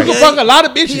you. Right. You can fuck a lot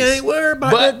of bitches. He ain't worried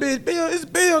about but that bitch. Bill, it's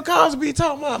Bill Cosby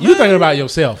talking about. You man. thinking about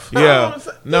yourself? Yeah.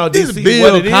 No, This DC. is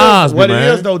Bill what it is, Cosby, what man.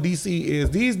 it is though, DC is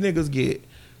these niggas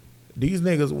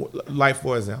like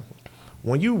for example,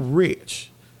 when you rich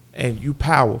and you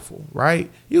powerful, right?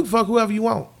 You can fuck whoever you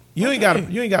want. You ain't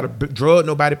gotta drug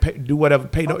nobody, do whatever,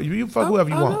 pay no. You fuck whoever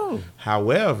you I want. know.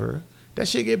 However, that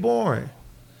shit get boring.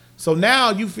 So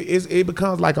now it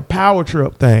becomes like a power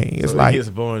trip thing. It's So like it gets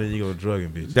boring and you go drugging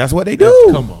bitches. that's what they do.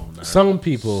 Come on, now. Some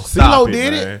people CeeLo it,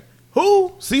 did man. it. Who?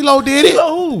 CeeLo did it.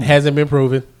 CeeLo who? hasn't been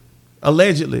proven.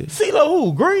 Allegedly. CeeLo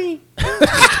who? Green? Man,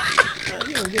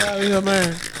 you don't get out of here,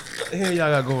 man. What the hell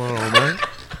y'all got going on, man?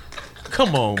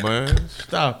 Come on, man.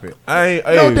 Stop it. I ain't.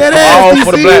 No, Hey, dead I'm ass, all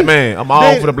for the DC. black man. I'm all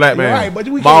They- for the black man. Right, but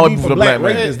we I'm can't all be for the black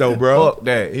man. rapists, though, bro. Fuck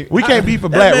that. We can't be for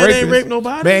That black man rapists. ain't raped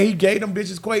nobody. Man, he gave them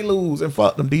bitches Quaaludes and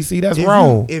fucked them. DC, that's If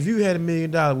wrong, If you had $1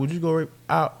 million, would you go rape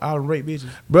out and rape bitches?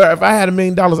 bro. If I had $1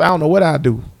 million, I don't know what I'd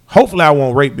do. Hopefully, I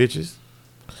won't rape bitches.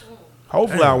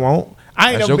 Hopefully, I won't.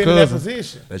 I ain't That's never your been in that cousin.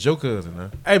 position. That's your cousin, huh?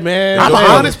 Hey man, I'm an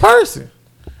man. honest person.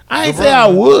 I ain't say I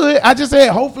would. I just said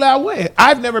hopefully I would.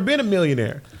 I've never been a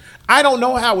millionaire. I don't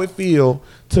know how it feel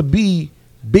to be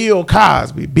Bill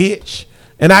Cosby, bitch,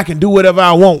 and I can do whatever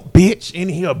I want, bitch. In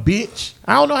here, bitch.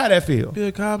 I don't know how that feel.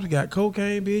 Bill Cosby got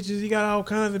cocaine bitches. He got all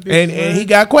kinds of bitches. And he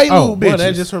got Quaalude Oh, boy, bitches.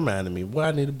 that just reminded me. Boy,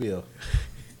 I need a bill.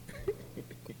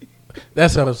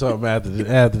 That's something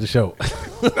after the show.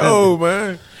 oh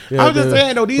man. Yeah, I'm just dude.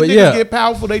 saying though, these But niggas yeah. get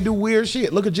powerful. They do weird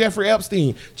shit. Look at Jeffrey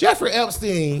Epstein. Jeffrey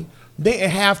Epstein didn't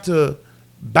have to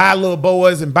buy little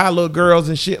boys and buy little girls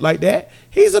and shit like that.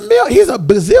 He's a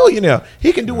bazillionaire.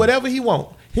 He can do whatever he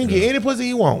want. He can get any pussy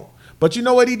he want. But you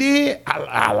know what he did?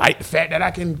 I like the fact that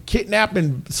I can kidnap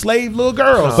and slave little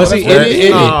girls. But So see, that's what he did.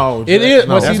 it is.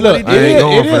 No, But see, that's look, what he did. it I ain't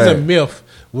going is for a that. myth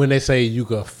when they say you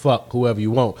can fuck whoever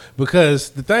you want. Because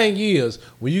the thing is,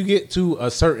 when you get to a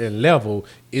certain level,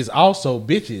 it's also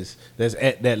bitches that's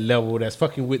at that level that's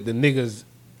fucking with the niggas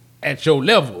at your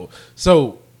level.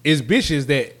 So it's bitches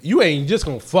that you ain't just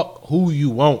gonna fuck who you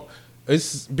want.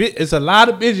 It's a lot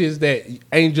of bitches that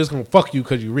ain't just gonna fuck you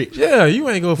because you rich. Yeah, you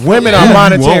ain't gonna. Women fuck are who you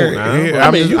monetary. want, man. Yeah,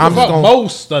 I mean, you I'm can just fuck gonna-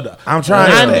 most of the. I'm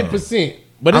trying to- 90%.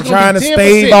 But I'm it's gonna trying to be 10%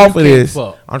 stave off of you can't this.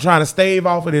 fuck. I'm trying to stave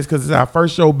off of this because it's our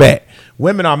first show back.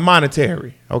 Women are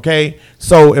monetary, okay?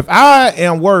 So if I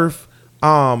am worth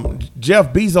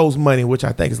Jeff Bezos' money, which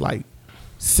I think is like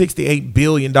 $68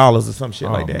 billion or some shit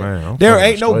Oh, like that, man, I'm there fucking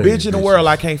ain't no straight bitch in the bitches. world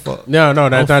I can't fuck. No, that's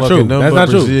I'm not fucking true. nothing That's but not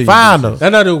true. Brazilian. Find her.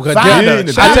 That's not true. 'Cause Find Jeff- her. I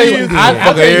Shout tell out you, to me. I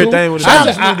fuck everything with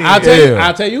a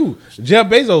I'll tell you, Jeff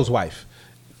Bezos' wife.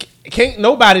 Can't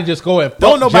nobody just go and fuck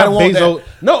Don't nobody Jeff want Bezos.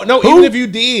 that. No, Who? even if you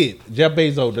did, Jeff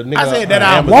Bezos, the nigga. I said that on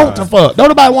I Amazon. want to fuck. Don't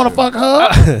nobody want to fuck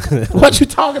her. What you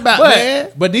talking about, man?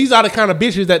 But these are the kind of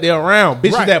bitches that they're around.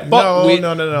 Bitches Right. that fuck with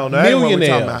No. That ain't what we talking about.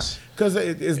 millionaires. Because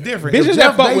it's different. Bitches If that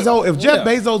Jeff, fuck with- Bezos, if Jeff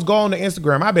Yeah. Bezos go on the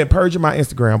Instagram, I've been purging my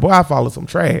Instagram. Boy, I follow some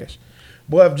trash.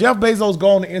 Boy, if Jeff Bezos go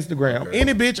on the Instagram,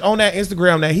 any bitch on that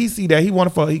Instagram that he see that he want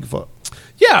to fuck, he can fuck.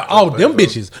 Yeah, all them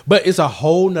bitches. But it's a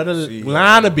whole nother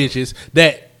line of bitches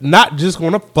that not just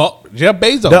gonna fuck Jeff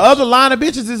Bezos. The other line of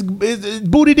bitches is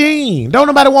Booty Dean. Don't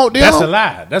nobody want them. That's a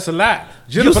lie. That's a lie.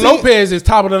 Jennifer see- Lopez is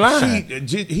top of the line.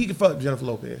 He can fuck Jennifer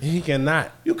Lopez. He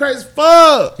cannot. You crazy as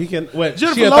fuck. He can. What?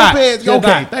 Jennifer she a thot. Lopez. She a Okay,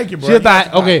 thot. thank you, bro. She a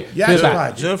thot. Okay. Yeah, she a she thot.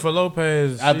 like- Jennifer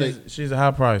Lopez, I think- she's a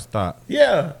high price stock.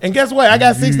 Yeah, and guess what? I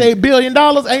got $68 billion.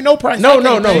 Ain't no price. No, I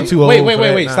no, can't no. pay. too old Wait. for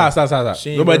that now. Stop.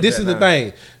 She ain't But worth this that is the now.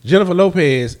 thing. Jennifer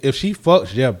Lopez, if she fucks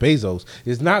Jeff Bezos,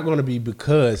 it's not going to be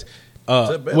because.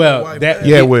 better Well, wife that than-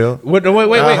 Yeah, it will. Wait.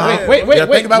 Yeah,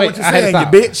 think about what you're saying, you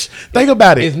bitch. Think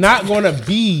about it. It's not going to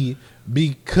be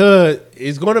because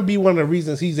it's going to be one of the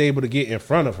reasons he's able to get in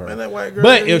front of her. Man, that white girl,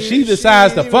 But if she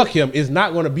decides to ain't fuck him, it's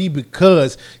not going to be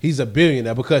because he's a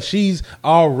billionaire, because she's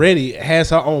already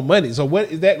has her own money. So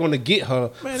what is that going to get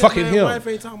her Man, fucking that him? wife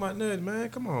ain't talking about nothing, man.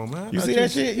 Come on, man. You I see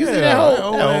just- that shit? You yeah, see that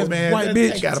whole old ass man? white That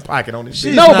bitch. ain't got a pocket on this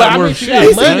shit. No, She's but not I mean, worth she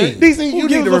shit, got man. money. DC, Who you need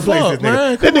gives to a replace fuck, this man?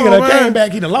 nigga. That Come nigga on, done man. came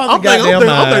back. He done lost I'm his goddamn thinking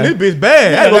mind. this bitch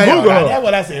bad. I Yeah, ain't gonna Google her. That's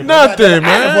what I said. Nothing,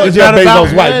 man. It's Jeff about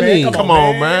Bezos' wife, money. man. Come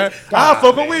on, man. I'll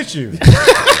fuck her with you.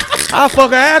 I'll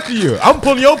fuck her after you. I'm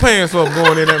pulling your pants up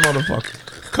going in that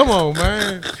motherfucker. Come on,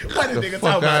 man. What this nigga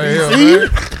Fuck talking out about? of here,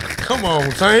 DC? man. Come on,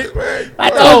 Tank, man. I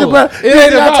told you, bro. it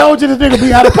ain't I about- told you this nigga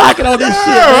be out of pocket on this shit,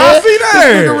 man. I see that.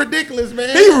 This nigga ridiculous, man.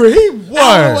 He I don't know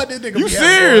what? what this nigga You be having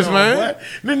serious, going on, man? boy.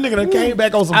 This nigga done came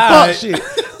back on some All fuck right. shit.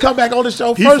 Come back on the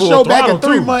show. He First full show back in throttle,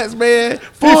 3 too. months, man. He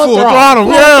full throttle.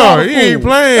 Yeah, he ain't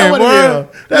playing, boy.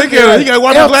 Look at him. He got to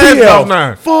wipe his glasses off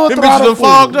now. Full Them bitches throttle done fool.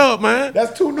 fogged up, man.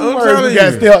 That's 2 new I'm words telling we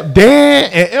got you. still. Dan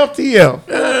and FTF.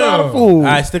 Full throttle fool. All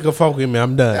right, stick a fork in me.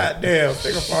 I'm done. Goddamn,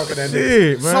 stick a fork in that nigga.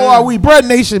 Shit, man. So are we, Brud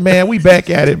Nation, man? We back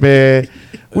at it, man.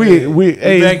 We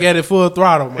hey, Back at it full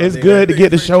throttle, man. it's good to get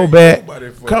the show back.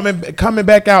 Coming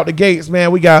back out the gates,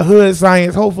 man. We got Hood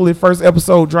Science. Hopefully, first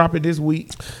episode dropping this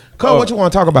week. Cole, what you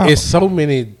want to talk about? It's so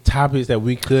many topics that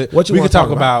we could. What you we wanna could talk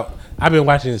talk about. I've been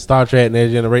watching Star Trek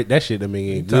Next Generation. That shit to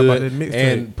me ain't talk about good. that mixtape.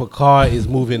 And Picard is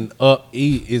moving up.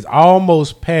 He is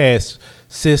almost past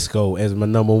Cisco as my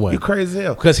number one. You crazy as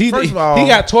hell. Because he First of all, he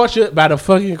got tortured by the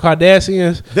fucking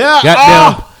Kardashians. There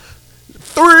Goddamn. are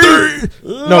 3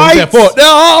 No, he said 4. There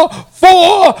are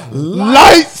 4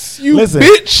 lights, you Listen,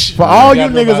 bitch. For all you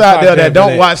Gotta know niggas about out Star there Trek that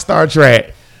don't for watch Star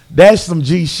Trek, that's some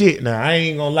G shit now. I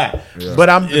ain't gonna lie. But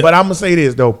I'm gonna say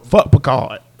this though. Fuck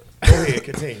Picard. Go ahead,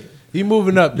 continue. He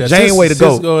moving up there. Janeway to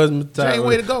go. Cisco is my top.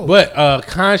 Janeway to go. But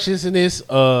consciousness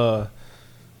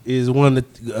is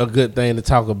a good thing to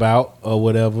talk about or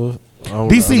whatever. On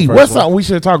the DC, first what's one. something we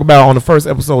should talk about on the first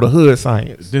episode of Hood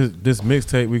Science? This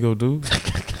mixtape we go do.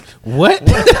 What?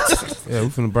 Yeah, we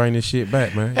finna bring this shit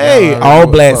back, man. Hey, Y'all already all know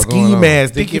what black the fuck ski going on.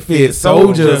 masks, sticky fit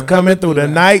soldiers coming through the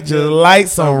night just like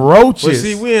some But roaches.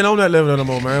 see, we ain't on that level no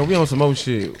more, man. We on some more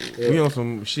shit. We on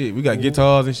some shit. We got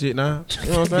guitars and shit now. You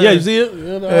know what I'm saying? Yeah, you see it? You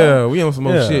know? Yeah, we on some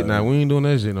more Yeah. shit now. We ain't doing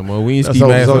that shit no more. We ain't ski So-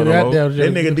 masks so no more. Goddamn,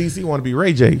 that nigga DC want to be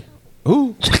Ray J.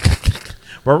 Who?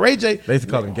 But Ray J, They used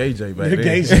to call him Gay J back then.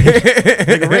 Gay J.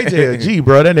 Nigga Ray J a G,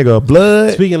 bro. That nigga a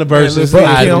blood. Speaking of verses, listen,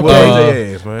 I, he don't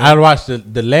play ass, man. I watched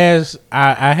the last.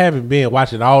 I haven't been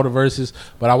watching all the verses,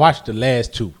 but I watched the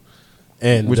last 2.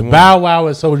 And Which the one? Bow Wow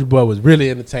and Soulja Boy was really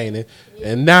entertaining.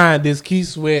 And now this Keith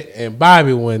Sweat and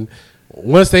Bobby one,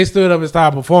 once they stood up and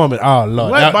started performing, oh lord,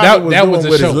 What Bobby was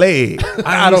doing with his leg?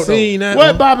 I don't seen that.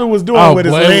 What Bobby was doing Oh with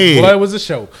his boy, leg? boy, it was a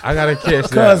show. I gotta catch Cuz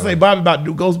that. say Bobby about to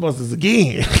do Ghostbusters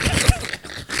again.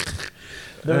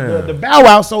 The Bow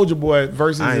Wow Soldier Boy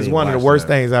versus I is ain't one of the watched worst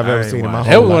that. things I've I ever ain't seen in my watched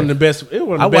whole That was life. one of the best. It was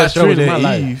one I of the best watched shows Trina in my and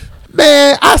life. Eve.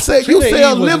 Man, I said you Trina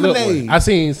sell Eve was a good one. lemonade. I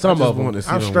seen some of them. wanted to see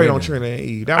I'm them straight on women. Trina and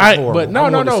Eve. That was horrible. But no.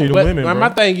 wanted to see the But women, my bro.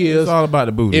 thing is, It's all about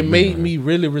the booty. it made man. me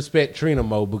really respect Trina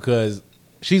more because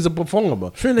she's a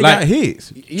performer. Trina Like, got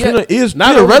hits. Yeah, Trina is not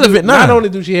still only relevant do, now. Not only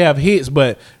do she have hits,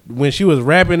 but when she was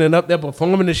rapping and up there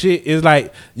performing the shit, it's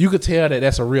like you could tell that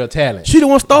that's a real talent. She the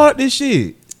one started this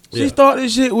shit. She Yeah. started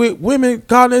this shit with women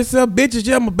calling themselves bitches.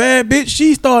 Yeah, I'm a bad bitch.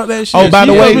 She started that shit. Oh, by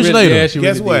She the way, a bitch later. yeah, she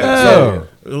Guess really what? did. Yeah.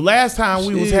 So last time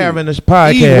we was Shit. having this Eve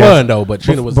podcast, won though, but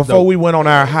Trina was before dope. we went on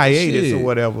our hiatus Shit. or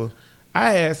whatever,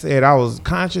 I had said I was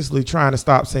consciously trying to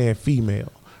stop saying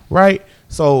female, right?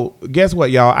 So guess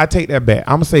what, y'all? I take that back.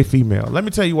 I'm gonna say female. Let me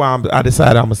tell you why I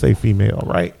decided I'm gonna say female,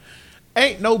 right?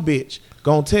 Ain't no bitch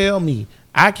gonna tell me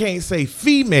I can't say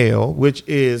female, which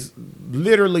is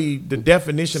literally the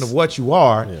definition of what you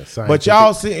are. Yeah, But scientific.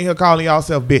 y'all sitting here calling y'all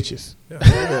bitches.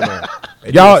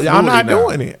 Y'all, I'm not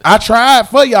doing it. I tried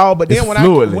for y'all, but then It's when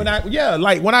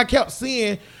fluidly. I kept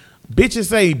seeing bitches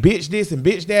say bitch this and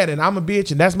bitch that, and I'm a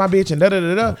bitch and that's my bitch and da da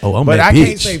da da. Oh, I'm but that I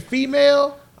can't bitch. say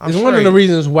female. I'm It's one of the straight.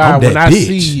 reasons why I'm when that I bitch.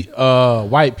 see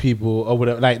white people or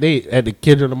whatever, like they at the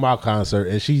Kendrick Lamar concert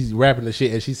and she's rapping the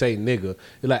shit and she say nigga,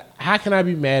 it's like how can I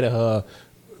be mad at her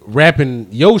rapping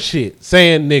your shit,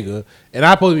 saying nigga, and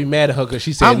I'm supposed to be mad at her because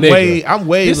she said nigga. I'm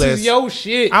way this less. This is your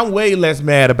shit. I'm way less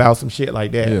mad about some shit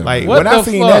like that. Yeah. Like What when I the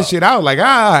seen fuck? that shit, I was like, all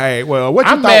right, well, what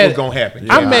you I'm thought mad- was gonna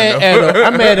happen? I'm mad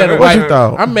at a What you white.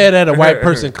 thought? I'm mad at a white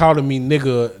person calling me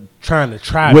nigga, trying to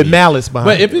try With me. malice behind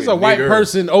But if it. it's a white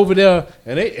person over there,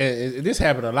 and this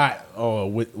happened a lot,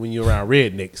 when you're around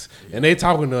rednecks, and they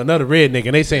talking to another redneck,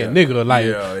 and they saying nigga like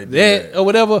Yeah, they do that or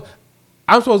whatever.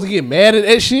 I'm supposed to get mad at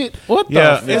that shit? What the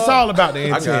Yeah, fuck? it's all about the I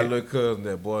got a intent. little cousin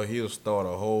that boy, he'll start a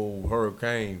whole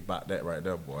hurricane about that right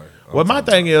there, boy. Well, my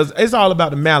thing is, it's all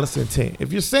about the malice intent.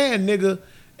 If you're saying nigga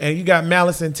and you got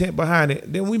malice intent behind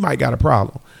it, then we might got a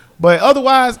problem. But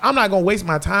otherwise, I'm not gonna waste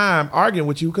my time arguing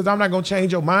with you because I'm not gonna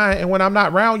change your mind. And when I'm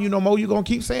not around you no more, you're gonna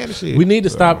keep saying the shit. We need to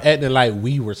stop acting like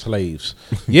we were slaves.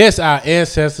 Yes, our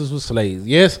ancestors were slaves.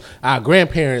 Yes, our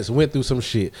grandparents went through some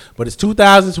shit. But it's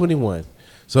 2021.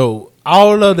 So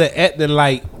all of the acting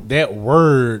like that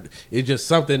word is just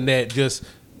something that just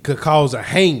could cause a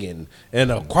hanging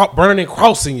and a burning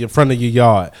cross in front of your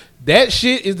yard. That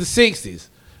shit is the 60s.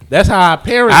 That's how our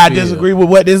parents I feel. disagree with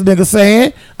what this nigga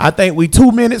saying. I think we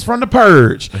 2 minutes from the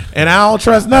purge. And I don't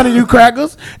trust none of you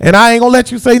crackers. And I ain't gonna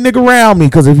let you say nigga around me.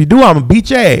 Cause if you do, I'm gonna beat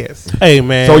your ass. Hey,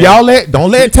 man. So y'all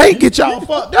don't let Tank get y'all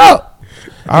fucked up.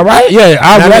 All right? Yeah,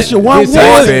 Now that's your one this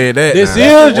warning. said that This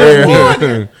now. is just Yeah.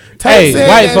 me. Tank Hey, said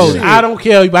white that folks, shit. I don't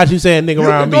care about you saying nigga You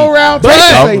around can me. go around But-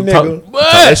 Tank and say nigga. Talk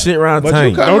that shit around But you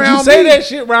Tank. come Don't you around say me. that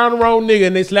shit around the wrong nigga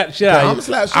and they slap the shit out I'ma of you.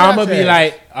 slap shit I'ma out be your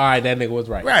like, all right, that nigga was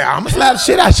right. Right, I'm gonna slap the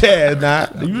shit out your ass now.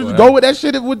 You just go with that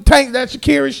shit with Tank, that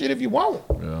Shakira shit if you want.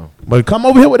 Yeah. But come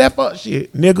over here with that fuck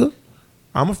shit, nigga.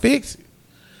 I'ma fix it.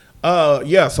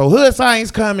 Yeah, so Hood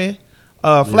Science coming.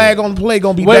 Flag on the play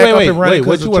gonna be back up and running.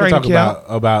 What you want to talk camp.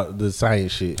 about the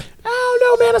science shit? I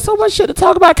don't know, man. There's so much shit to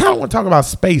talk about. I kind of want to talk about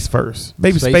space first.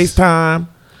 Maybe Space? space time.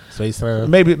 Space time.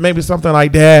 Maybe something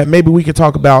like that. Maybe we could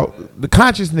talk about the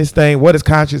consciousness thing. What is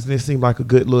consciousness? Seemed like a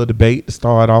good little debate to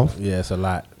start off. Yeah, it's a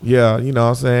lot. Yeah, you know what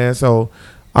I'm saying? So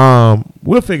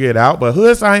we'll figure it out. But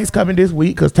Hood Science coming this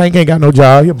week because Tank ain't got no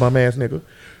job. He a bum ass nigga.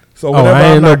 So whenever I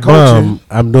ain't I'm no not coaching, bum.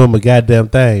 I'm doing my goddamn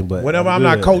thing, but whenever I'm good.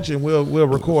 not coaching, we'll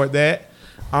record that.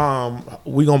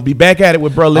 We gonna be back at it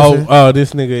with Bro Listen.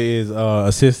 This nigga is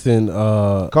assistant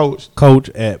Coach.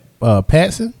 at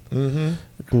Patson. Mm-hmm.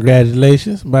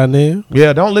 Congratulations, my nigga.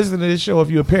 Yeah, don't listen to this show if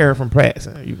you're a parent from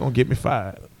Patson. You're gonna get me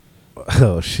fired.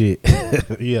 Oh shit.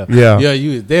 Yeah. Yeah. Yeah,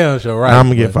 you was damn sure right. I'm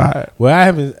gonna get but- fired. Well, I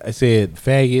haven't said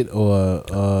faggot or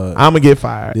I'm gonna get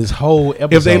fired. this whole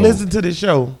episode. If they listen to this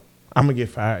show, I'm gonna get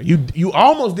fired. You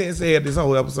almost didn't say it this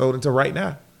whole episode until right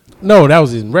now. No, that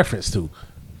was in reference to.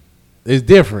 It's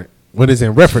different when it's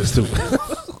in reference to.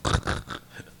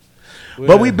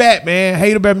 But we back, man.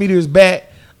 Hater Bear Media is back.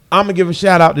 I'm gonna give a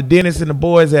shout out to Dennis and the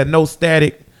boys at No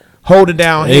Static, holding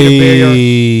down Hater Bear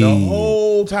the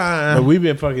whole time. We've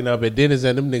been fucking up at Dennis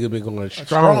and them niggas been going strong.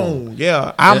 Strong,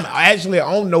 yeah. I'm actually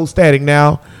on No Static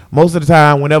now. Most of the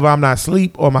time, whenever I'm not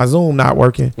asleep or my Zoom not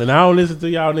working. And I don't listen to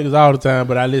y'all niggas all the time,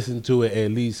 but I listen to it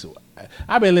at least.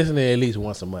 I've been listening at least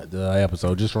once a month, the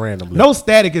episode, just randomly. No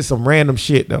Static is some random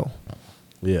shit though.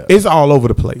 Yeah. It's all over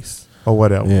the place or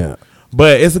whatever. Yeah.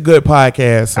 But it's a good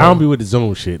podcast. So. I don't be with the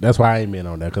Zoom shit. That's why I ain't been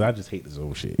on that, because I just hate the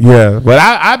Zoom shit. Yeah, but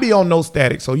I be on No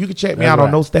Static, so you can check me That's out on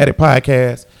right. No Static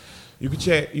Podcast. You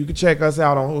can check us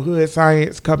out on Hood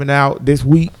Science coming out this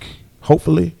week,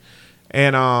 hopefully.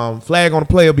 And Flag on the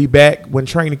Play will be back when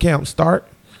training camp start.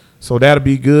 So that'll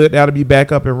be good. That'll be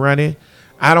back up and running.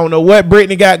 I don't know what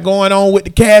Brittany got going on with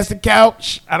the casting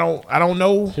couch. I don't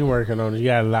know. She working on it. She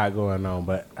got a lot going on,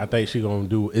 but I think she gonna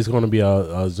do. It's gonna be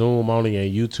a Zoom only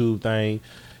and YouTube thing.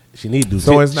 She need to do.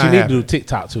 So it's not she need to happening. do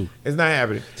TikTok too. It's not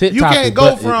happening. TikTok You can't is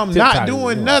go but- from TikTok not is doing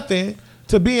what. nothing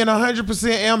to being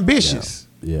 100% ambitious.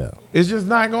 Yeah. It's just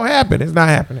not gonna happen. It's not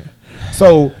happening.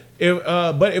 So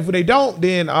if they don't,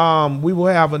 then we will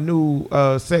have a new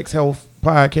sex health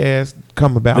podcast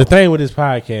come about. The thing with this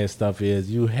podcast stuff is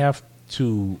you have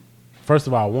to, first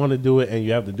of all, want to do it, and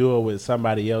you have to do it with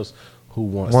somebody else who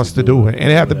wants to do it,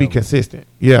 and it have to be whatever. consistent.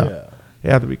 Yeah. Yeah. It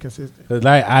have to be consistent. Cause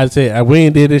like I said, we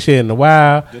ain't did this shit in a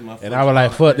while, and I was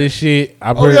like, "Fuck this shit."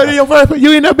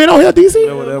 You ain't never been on here, DC?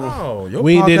 No, your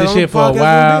We ain't did podcast this on shit for a podcast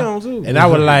while, gonna be on, too. and I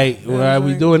was like, Yeah, "When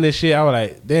we same. doing this shit," I was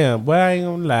like, "Damn, boy, I ain't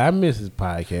gonna lie, I miss this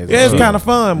podcast." Yeah, it's kind of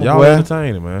fun, my Y'all boy.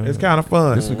 entertaining, man. It's kind of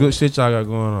fun. This some good shit y'all got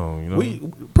going on. You know, We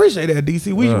appreciate that,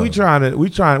 DC. We Yeah.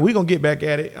 we gonna get back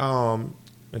at it and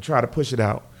try to push it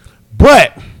out.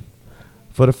 But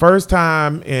for the first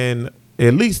time in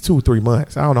at least 2-3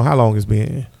 months, I don't know how long it's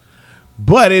been,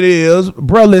 but it is,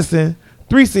 bro. Listen,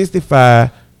 365,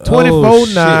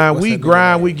 24/9. What's We that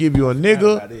grind. nigga We give you a about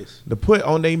nigga this? to put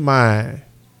on their mind.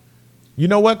 You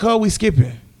know what, cuz? We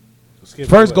skipping.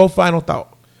 First, go final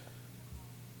thought.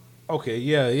 Okay,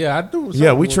 yeah, I do.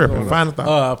 Yeah, we tripping. Final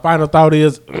thought. Final thought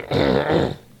is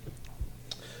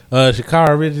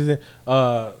Shakara Richardson.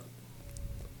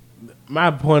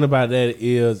 My point about that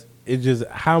is it's just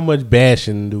how much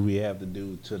bashing do we have to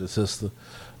do to the sister?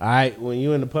 All right, when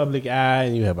you're in the public eye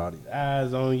and you have all these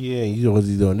eyes on you and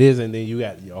you doing this and then you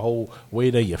got your whole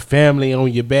weight of your family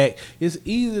on your back, it's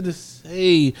easy to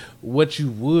say what you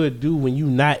would do when you're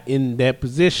not in that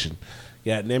position.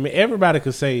 Yeah, I mean, everybody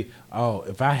could say, "Oh,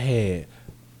 if I had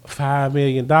 $5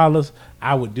 million,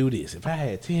 I would do this. If I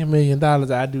had $10 million,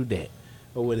 I'd do that,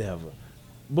 or whatever."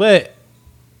 But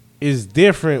it's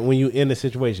different when you're in a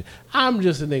situation. I'm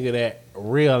just a nigga that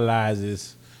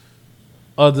realizes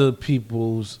other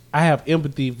people's. I have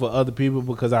empathy for other people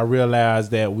because I realize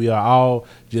that we are all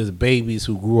just babies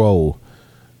who grew old.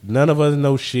 None of us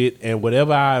know shit, and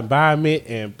whatever our environment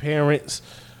and parents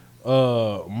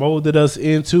molded us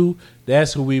into,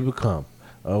 that's who we become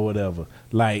or whatever.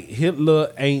 Like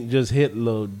Hitler ain't just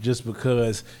Hitler just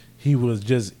because he was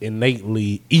just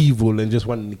innately evil and just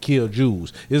wanted to kill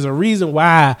Jews. There's a reason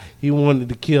why he wanted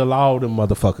to kill all them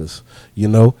motherfuckers, you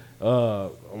know.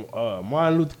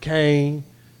 Martin Luther King,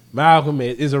 Malcolm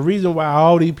X. There's a reason why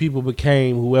all these people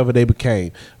became whoever they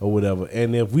became or whatever.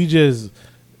 And if we just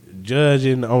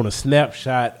judging on a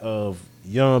snapshot of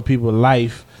young people's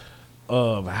life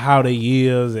of how they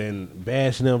is and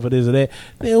bashing them for this or that,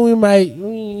 then we might,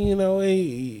 you know,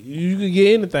 you could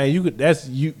get anything. That's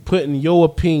you putting your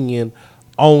opinion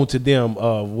onto them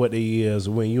of what they is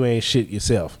when you ain't shit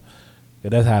yourself.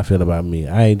 And that's how I feel about me.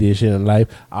 I ain't did shit in life.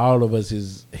 All of us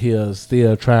is here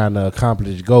still trying to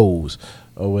accomplish goals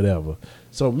or whatever.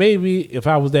 So maybe if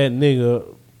I was that nigga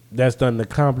that's done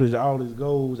accomplish all his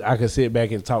goals, I could sit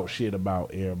back and talk shit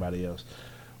about everybody else.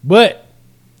 But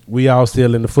we all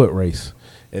still in the foot race.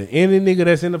 And any nigga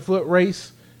that's in the foot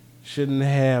race shouldn't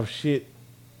have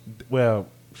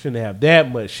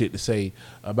that much shit to say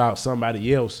about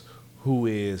somebody else who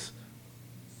is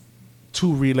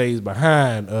 2 relays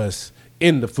behind us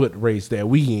in the foot race that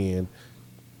we in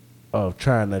of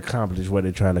trying to accomplish what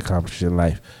they're trying to accomplish in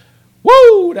life.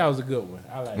 Woo! That was a good one.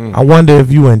 I like it. I wonder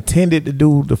if you intended to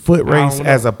do the foot race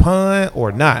as a pun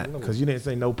or not, because you didn't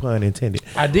say no pun intended.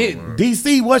 I didn't.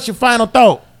 DC, what's your final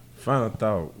thought? Final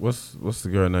thought. What's the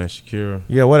girl name? Shakira.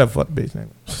 Yeah, whatever fuck the bitch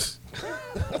name.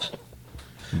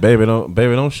 Baby,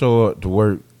 don't show up to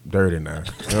work dirty now.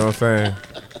 You know what I'm saying?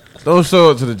 Don't show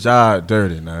up to the job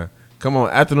dirty now. Come on,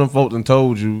 after them folks done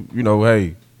told you, you know,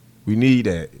 hey, we need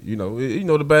that. You know,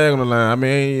 the bag on the line. I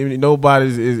mean, nobody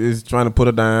is trying to put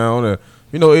her down. Or,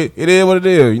 you know, it is what it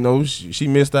is. You know, she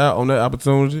missed out on that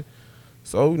opportunity.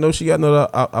 So, you know, she got another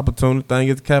opportunity. Thing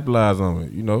is to capitalize on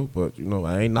it, you know. But, you know,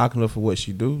 I ain't knocking her for what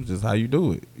she do. Just how you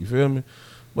do it. You feel me?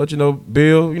 But, you know,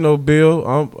 Bill,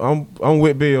 I'm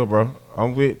with Bill, bro.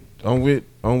 I'm with,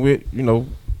 you know,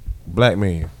 black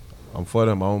men. I'm for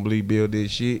them. I don't believe Bill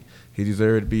did shit. He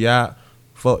deserved to be out.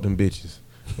 Fuck them bitches.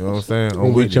 You know what I'm saying?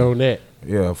 I'm with you on that.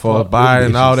 Yeah, for Biden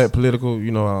and all that political,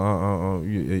 you know,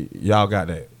 y'all got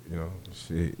that. You know,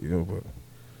 shit, you know, but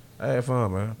I had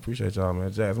fun, man. Appreciate y'all,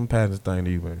 man. Jax, I'm passing this thing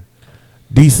to you, man.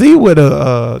 DC with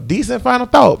a decent final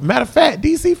thought. Matter of fact,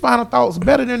 DC final thoughts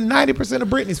better than 90% of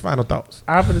Britney's final thoughts.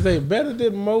 I was going to say better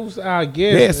than most, I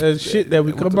guess, shit that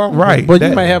we come on. Right. But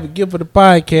you might have a gift for the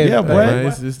podcast. Yeah, boy. Man,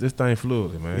 this thing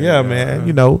fluid, man. Yeah, man.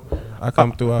 You know, I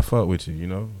come through, I fuck with you, you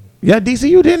know. Yeah, DC,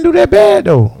 you didn't do that bad,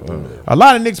 though. A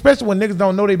lot of niggas, especially when niggas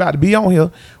don't know they about to be on here,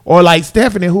 or like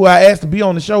Stephanie, who I asked to be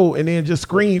on the show and then just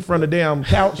scream from the damn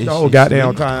couch the whole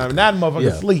goddamn time. Now the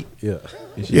motherfucker sleep. Yeah.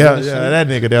 Yeah, that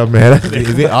nigga there, man.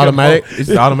 Is it automatic? Is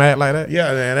it automatic like that?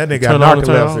 Yeah, man, that nigga Turn got on,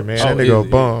 turn narcolepsy, on? man. Oh, That nigga a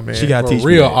bum, man. She got to teach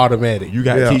real me that. automatic. You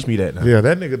got to teach me that now. Yeah,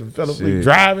 that nigga done fell asleep Shit.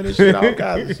 driving and shit, all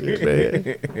kinds of shit,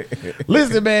 man.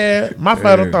 Listen, man, my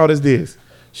final thought is this.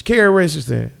 Shakira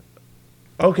Richardson.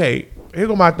 Okay, here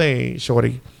go my thing,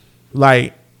 shorty.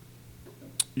 Like,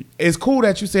 it's cool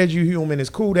that you said you human. It's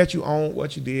cool that you own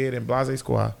what you did in Blase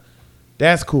Squad.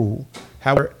 That's cool.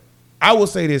 However, I will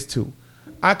say this too.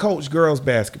 I coach girls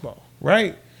basketball,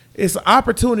 right? It's an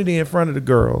opportunity in front of the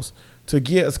girls to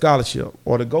get a scholarship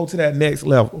or to go to that next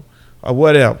level or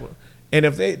whatever. And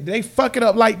if they fuck it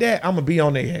up like that, I'm going to be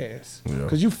on their ass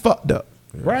because you fucked up,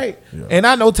 right? Yeah. And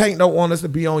I know Tank don't want us to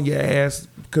be on your ass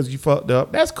because you fucked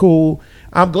up. That's cool.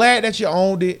 I'm glad that you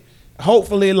owned it.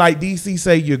 Hopefully, like DC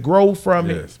say, you grow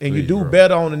from it and you do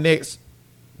better on the next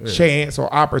chance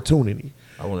or opportunity.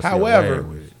 However,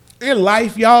 in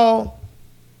life, y'all,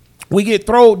 we get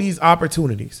thrown these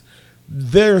opportunities.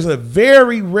 There's a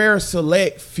very rare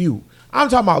select few. I'm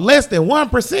talking about less than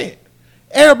 1%.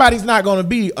 Everybody's not going to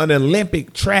be an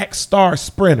Olympic track star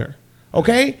sprinter,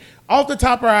 okay? off the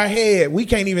top of our head, we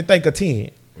can't even think of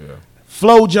 10.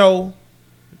 FloJo,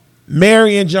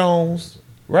 Marion Jones,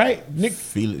 right? Nick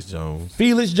Felix Jones,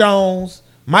 Felix Jones,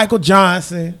 Michael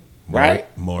Johnson, right?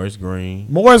 Morris Green.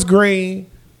 Morris Green.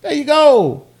 There you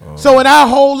go. So in our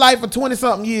whole life of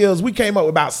 20-something years, we came up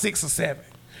with about 6 or 7.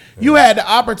 You had the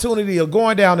opportunity of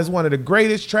going down as one of the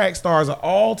greatest track stars of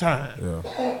all time.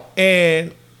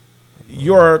 And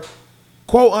your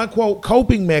quote-unquote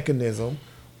coping mechanism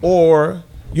or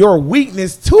your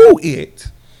weakness to it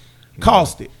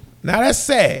cost it. Now, that's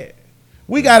sad.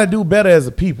 We got to do better as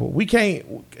a people. We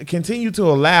can't continue to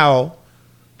allow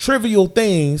trivial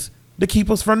things to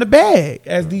keep us from the bag,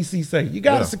 as DC say. You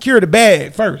got to secure the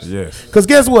bag first. Yes. Because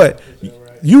guess what?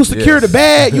 You secure the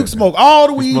bag, you can smoke all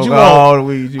the weed you want. All the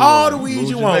weed you want. All the weed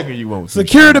you want. You want.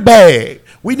 Secure the bag.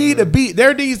 We need to be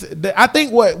there. I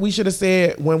think what we should have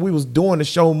said when we was doing the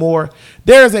show more,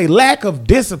 there's a lack of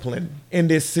discipline in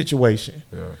this situation.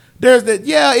 Yeah. There's that,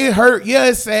 it hurt,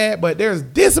 it's sad, but there's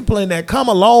discipline that come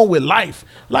along with life.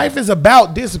 Life is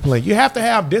about discipline. You have to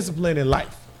have discipline in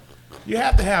life. You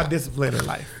have to have discipline in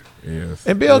life. Yes.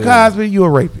 And Bill Cosby, you a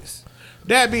rapist.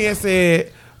 That being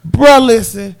said, bruh,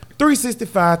 listen,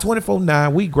 365,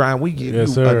 24/9, we grind, we give Yes,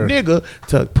 you sir. a nigga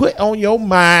to put on your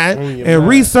mind On your and mind.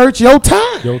 research your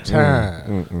time. Your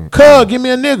time. Cuz, give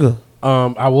me a nigga.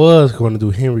 I was going to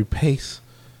do Henry Pace.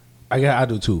 I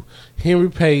do too. Henry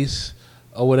Pace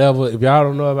or whatever. If y'all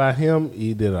don't know about him,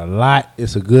 he did a lot.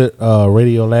 It's a good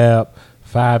Radio Lab.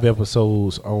 5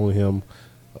 episodes on him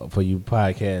for you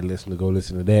podcast listeners. Go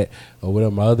listen to that or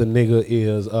whatever. My other nigga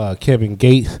is Kevin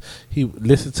Gates. He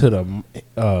listened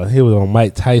to he was on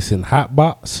Mike Tyson Hot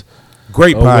Box.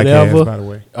 Great or podcast, whatever. by the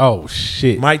way. Oh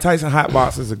shit! Mike Tyson Hot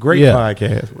Box is a great Yeah.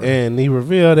 podcast. Bro. And he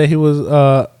revealed that he was.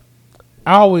 I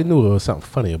always knew there was something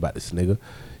funny about this nigga.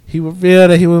 He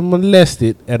revealed that he was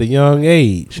molested at a young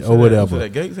age or whatever.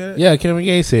 That Gates said that? Yeah, Kevin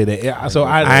Gates said that. Yeah, so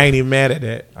I ain't even mad at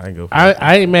that. I ain't go for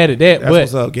I ain't mad at that, That's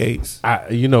what's but up, Gates.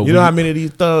 you know You know how many of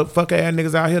these thug fuck ass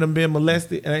niggas out here done been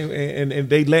molested and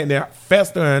they letting that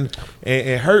fester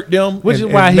and hurt them, which and,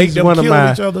 is why and make he's them one of kill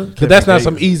my. each other. Because that's not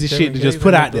some Kevin easy shit to just Gates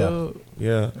put ain't out there. thug.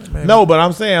 Yeah, no, but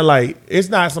I'm saying like it's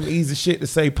not some easy shit to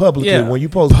say publicly Yeah. when you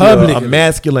supposed to be Publicly. a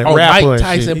masculine On rapper. Mike and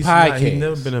Tyson shit. He's podcast.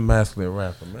 never been a masculine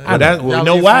rapper, man. But that, we Y'all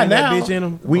know just why find that now. bitch in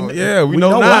him? We we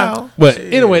know now. now. But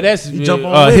anyway, that's You jump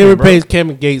on Henry living, bro. Pace,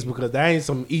 Kevin Gates, because that ain't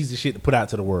some easy shit to put out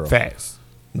to the world. Facts.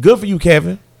 Good for you,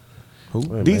 Kevin. Who?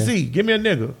 DC, give me a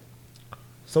nigga.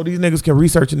 So these niggas can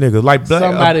research a nigga like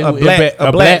Somebody a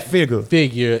who black figure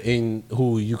figure in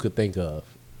who you could think of.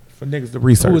 for niggas to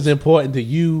research. Who is important to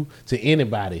you, to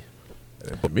anybody.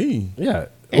 Me. Yeah.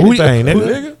 Anything, nigga.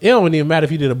 Nigga. It don't even matter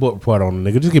if you did a book report on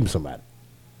a nigga. Just give me somebody.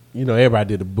 You know, everybody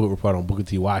did a book report on Booker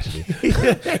T. Washington.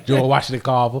 George Washington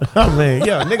Carver. Oh man,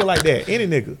 yeah, nigga like that. Any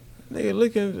nigga. Nigga,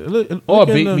 look Or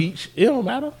in Big the- Meech. It don't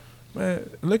matter. Man,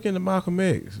 look into Malcolm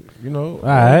X. You know,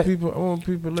 right. I want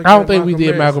people. Look I don't at think we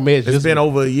did Malcolm X. It's been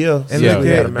over a year. And Yeah, look we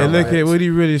at had him and look out. at what he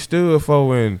really stood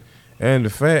for, and the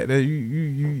fact that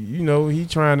you know he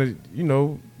trying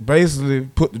to basically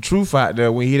put the truth out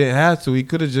there when he didn't have to. He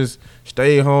could have just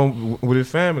stayed home with his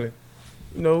family.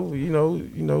 You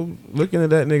know, looking at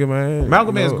that nigga, man.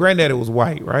 Malcolm you X's know, granddaddy was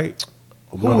white, right?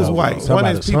 Who was white? One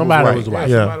of his people somebody was was white. white.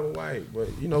 Yeah. Somebody was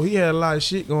white, but he had a lot of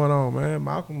shit going on, man.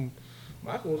 Malcolm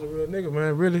was a real nigga,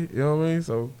 man. Really, you know what I mean?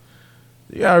 So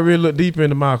you gotta really look deep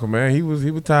into Malcolm, man. He was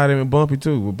tied in with Bumpy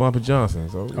too, with Bumpy Johnson.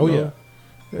 So Oh, you know,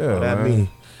 yeah, That man. me.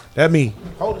 That me.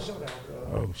 Oh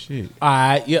shit. All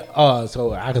right, yeah.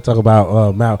 So I could talk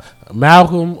about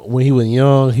Malcolm when he was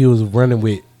young. He was running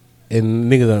with,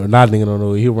 and niggas, a lot of niggas don't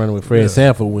know. He was running with Fred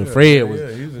Sanford when Fred was he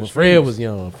was in when the Fred streets. was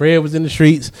young. Fred was in the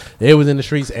streets. They was in the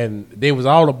streets, and they was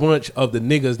all a bunch of the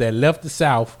niggas that left the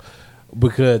South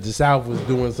because the South was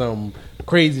doing some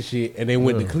crazy shit, and they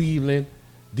went to Cleveland,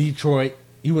 Detroit.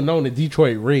 He was known as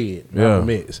Detroit Red, Malcolm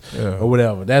X, Yeah. or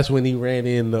whatever. That's when he ran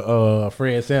into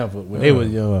Fred Sanford when they was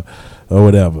young, or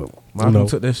whatever. Malcolm You know?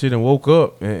 took that shit and woke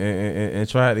up and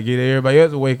tried to get everybody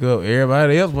else to wake up.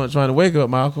 Everybody else wasn't trying to wake up,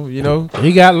 Malcolm, you know?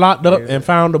 He got locked up and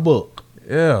found a book.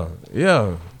 Yeah.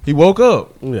 He woke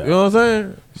up. Yeah. You know what I'm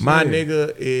saying? My Shit.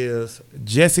 nigga is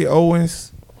Jesse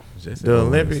Owens, Jesse the Owens.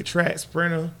 Olympic track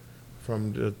sprinter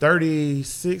from the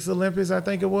 36 Olympics, I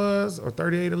think it was, or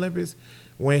 38 Olympics.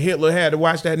 When Hitler had to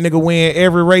watch that nigga win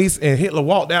every race and Hitler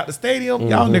walked out the stadium,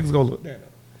 y'all niggas go look that up.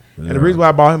 And the reason why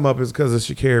I brought him up is because of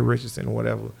Sha'Carri Richardson or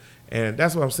whatever. And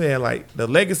that's what I'm saying. Like, the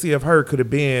legacy of her could have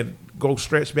been go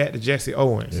stretch back to Jesse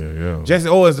Owens. Yeah. Jesse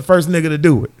Owens the first nigga to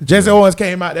do it. Jesse Owens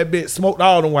came out that bitch, smoked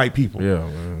all them white people. Yeah,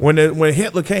 man. When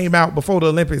Hitler came out before the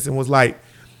Olympics and was like,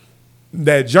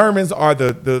 that Germans are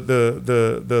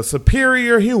the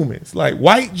superior humans. Like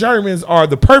white Germans are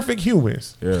the perfect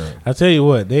humans. Yeah. I tell you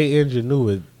what, their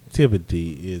ingenuity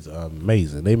is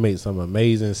amazing. They make some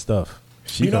amazing stuff.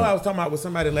 I was talking about with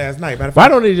somebody last night. Matter of Why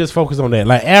fact, don't they just focus on that?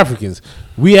 Like Africans,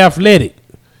 we athletic.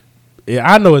 Yeah,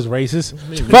 I know it's racist.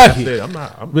 Fuck it. I'm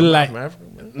not. But like, from Africa,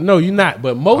 man. no, you're not.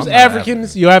 But most I'm not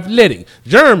Africans, you're athletic.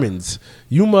 Germans,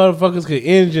 you motherfuckers could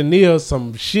engineer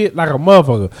some shit like a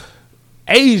motherfucker.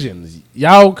 Asians,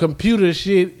 y'all computer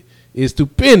shit is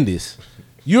stupendous. this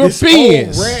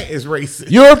Europeans, old rant is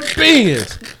racist.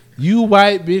 Europeans, you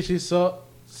white bitches suck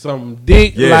some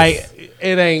dick Yes. like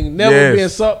it ain't never Yes. been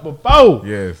sucked before.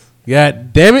 Yes.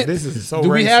 God damn it. This is so Do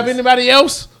we have racist. anybody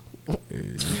else?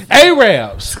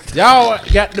 Arabs. Y'all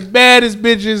got the baddest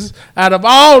bitches out of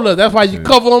all of them. That's why you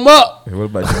cover them up. Hey, what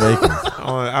about Jamaicans? I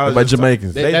What was about just-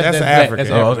 Jamaicans? That's black. African. That's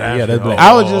Oh, African. Yeah, that's black.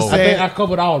 I was just I think saying. I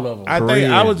covered all of them. I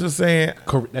Korean. was just saying.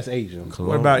 That's Asian.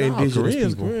 What about indigenous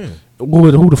Koreans, people?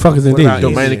 Korean. Who the fuck is What about indigenous?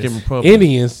 Dominican Indians? Republic.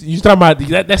 Indians. You talking about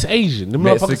that? That's Asian. The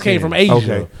motherfuckers Mexican. came from Asia.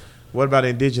 Okay. What about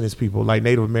indigenous people like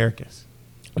Native Americans?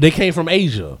 They came from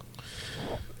Asia.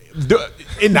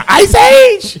 In the Ice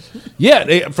Age? Yeah,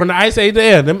 they from the Ice Age.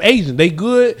 There, them Asian. They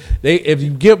good. They if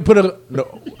you put a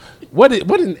no, what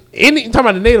is any talking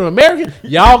about the Native American?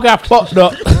 Y'all got fucked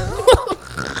up.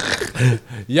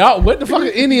 Y'all, what the fuck are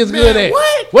Indians good at?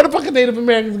 What the fuck are Native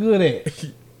Americans good at?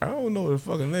 I don't know what the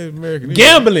fucking Native American is.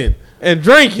 Gambling and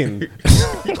drinking.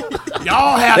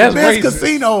 Y'all have That's the best racist.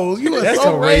 casinos. You are That's so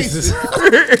so racist.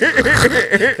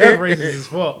 That's racist as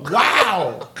fuck.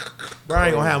 Wow. Bro, I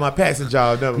ain't gonna have my passing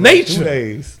job done in Nature. 2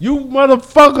 days. You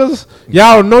motherfuckers,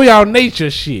 y'all know y'all nature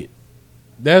shit.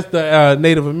 That's the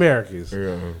Native Americans.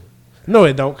 Yeah. No,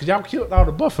 it don't, cause y'all killed all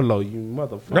the buffalo, you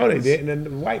motherfuckers. No, they didn't. And the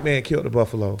white man killed the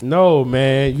buffalo. No,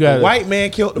 man, you got The white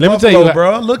man killed the Let me tell buffalo, you,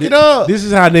 bro. Look it up. This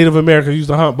is how Native Americans used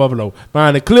to hunt buffalo: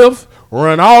 find a cliff,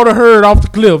 run all the herd off the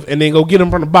cliff, and then go get them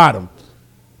from the bottom.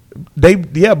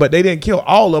 But they didn't kill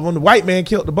all of them. The white man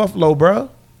killed the buffalo, bro.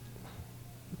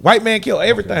 White man killed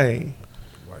everything.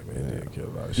 White man didn't kill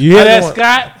a lot of shit. You hear I that, know it.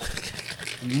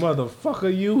 Scott? You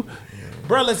motherfucker, you.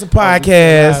 Bro, listen,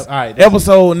 podcast, All right.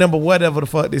 episode number whatever the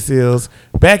fuck this is.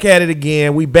 Back at it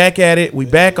again. We back at it. We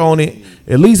back on it.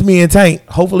 At least me and Tank.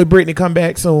 Hopefully Brittany come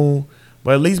back soon.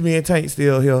 But at least me and Tank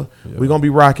still here. We gonna be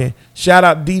rocking. Shout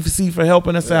out to DFC for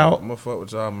helping us out. I'm gonna fuck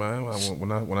with y'all, man.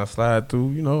 When I slide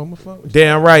through, you know, I'm gonna fuck with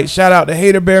Damn right. Shout out to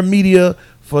Hater Bear Media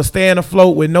for staying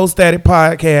afloat with No Static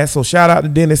Podcast. So shout out to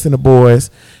Dennis and the boys.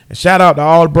 And shout out to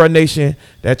all the Bro Nation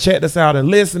that checked us out and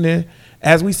listening.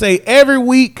 As we say every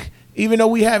week, even though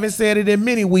we haven't said it in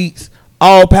many weeks,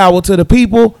 all power to the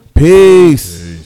people. Peace.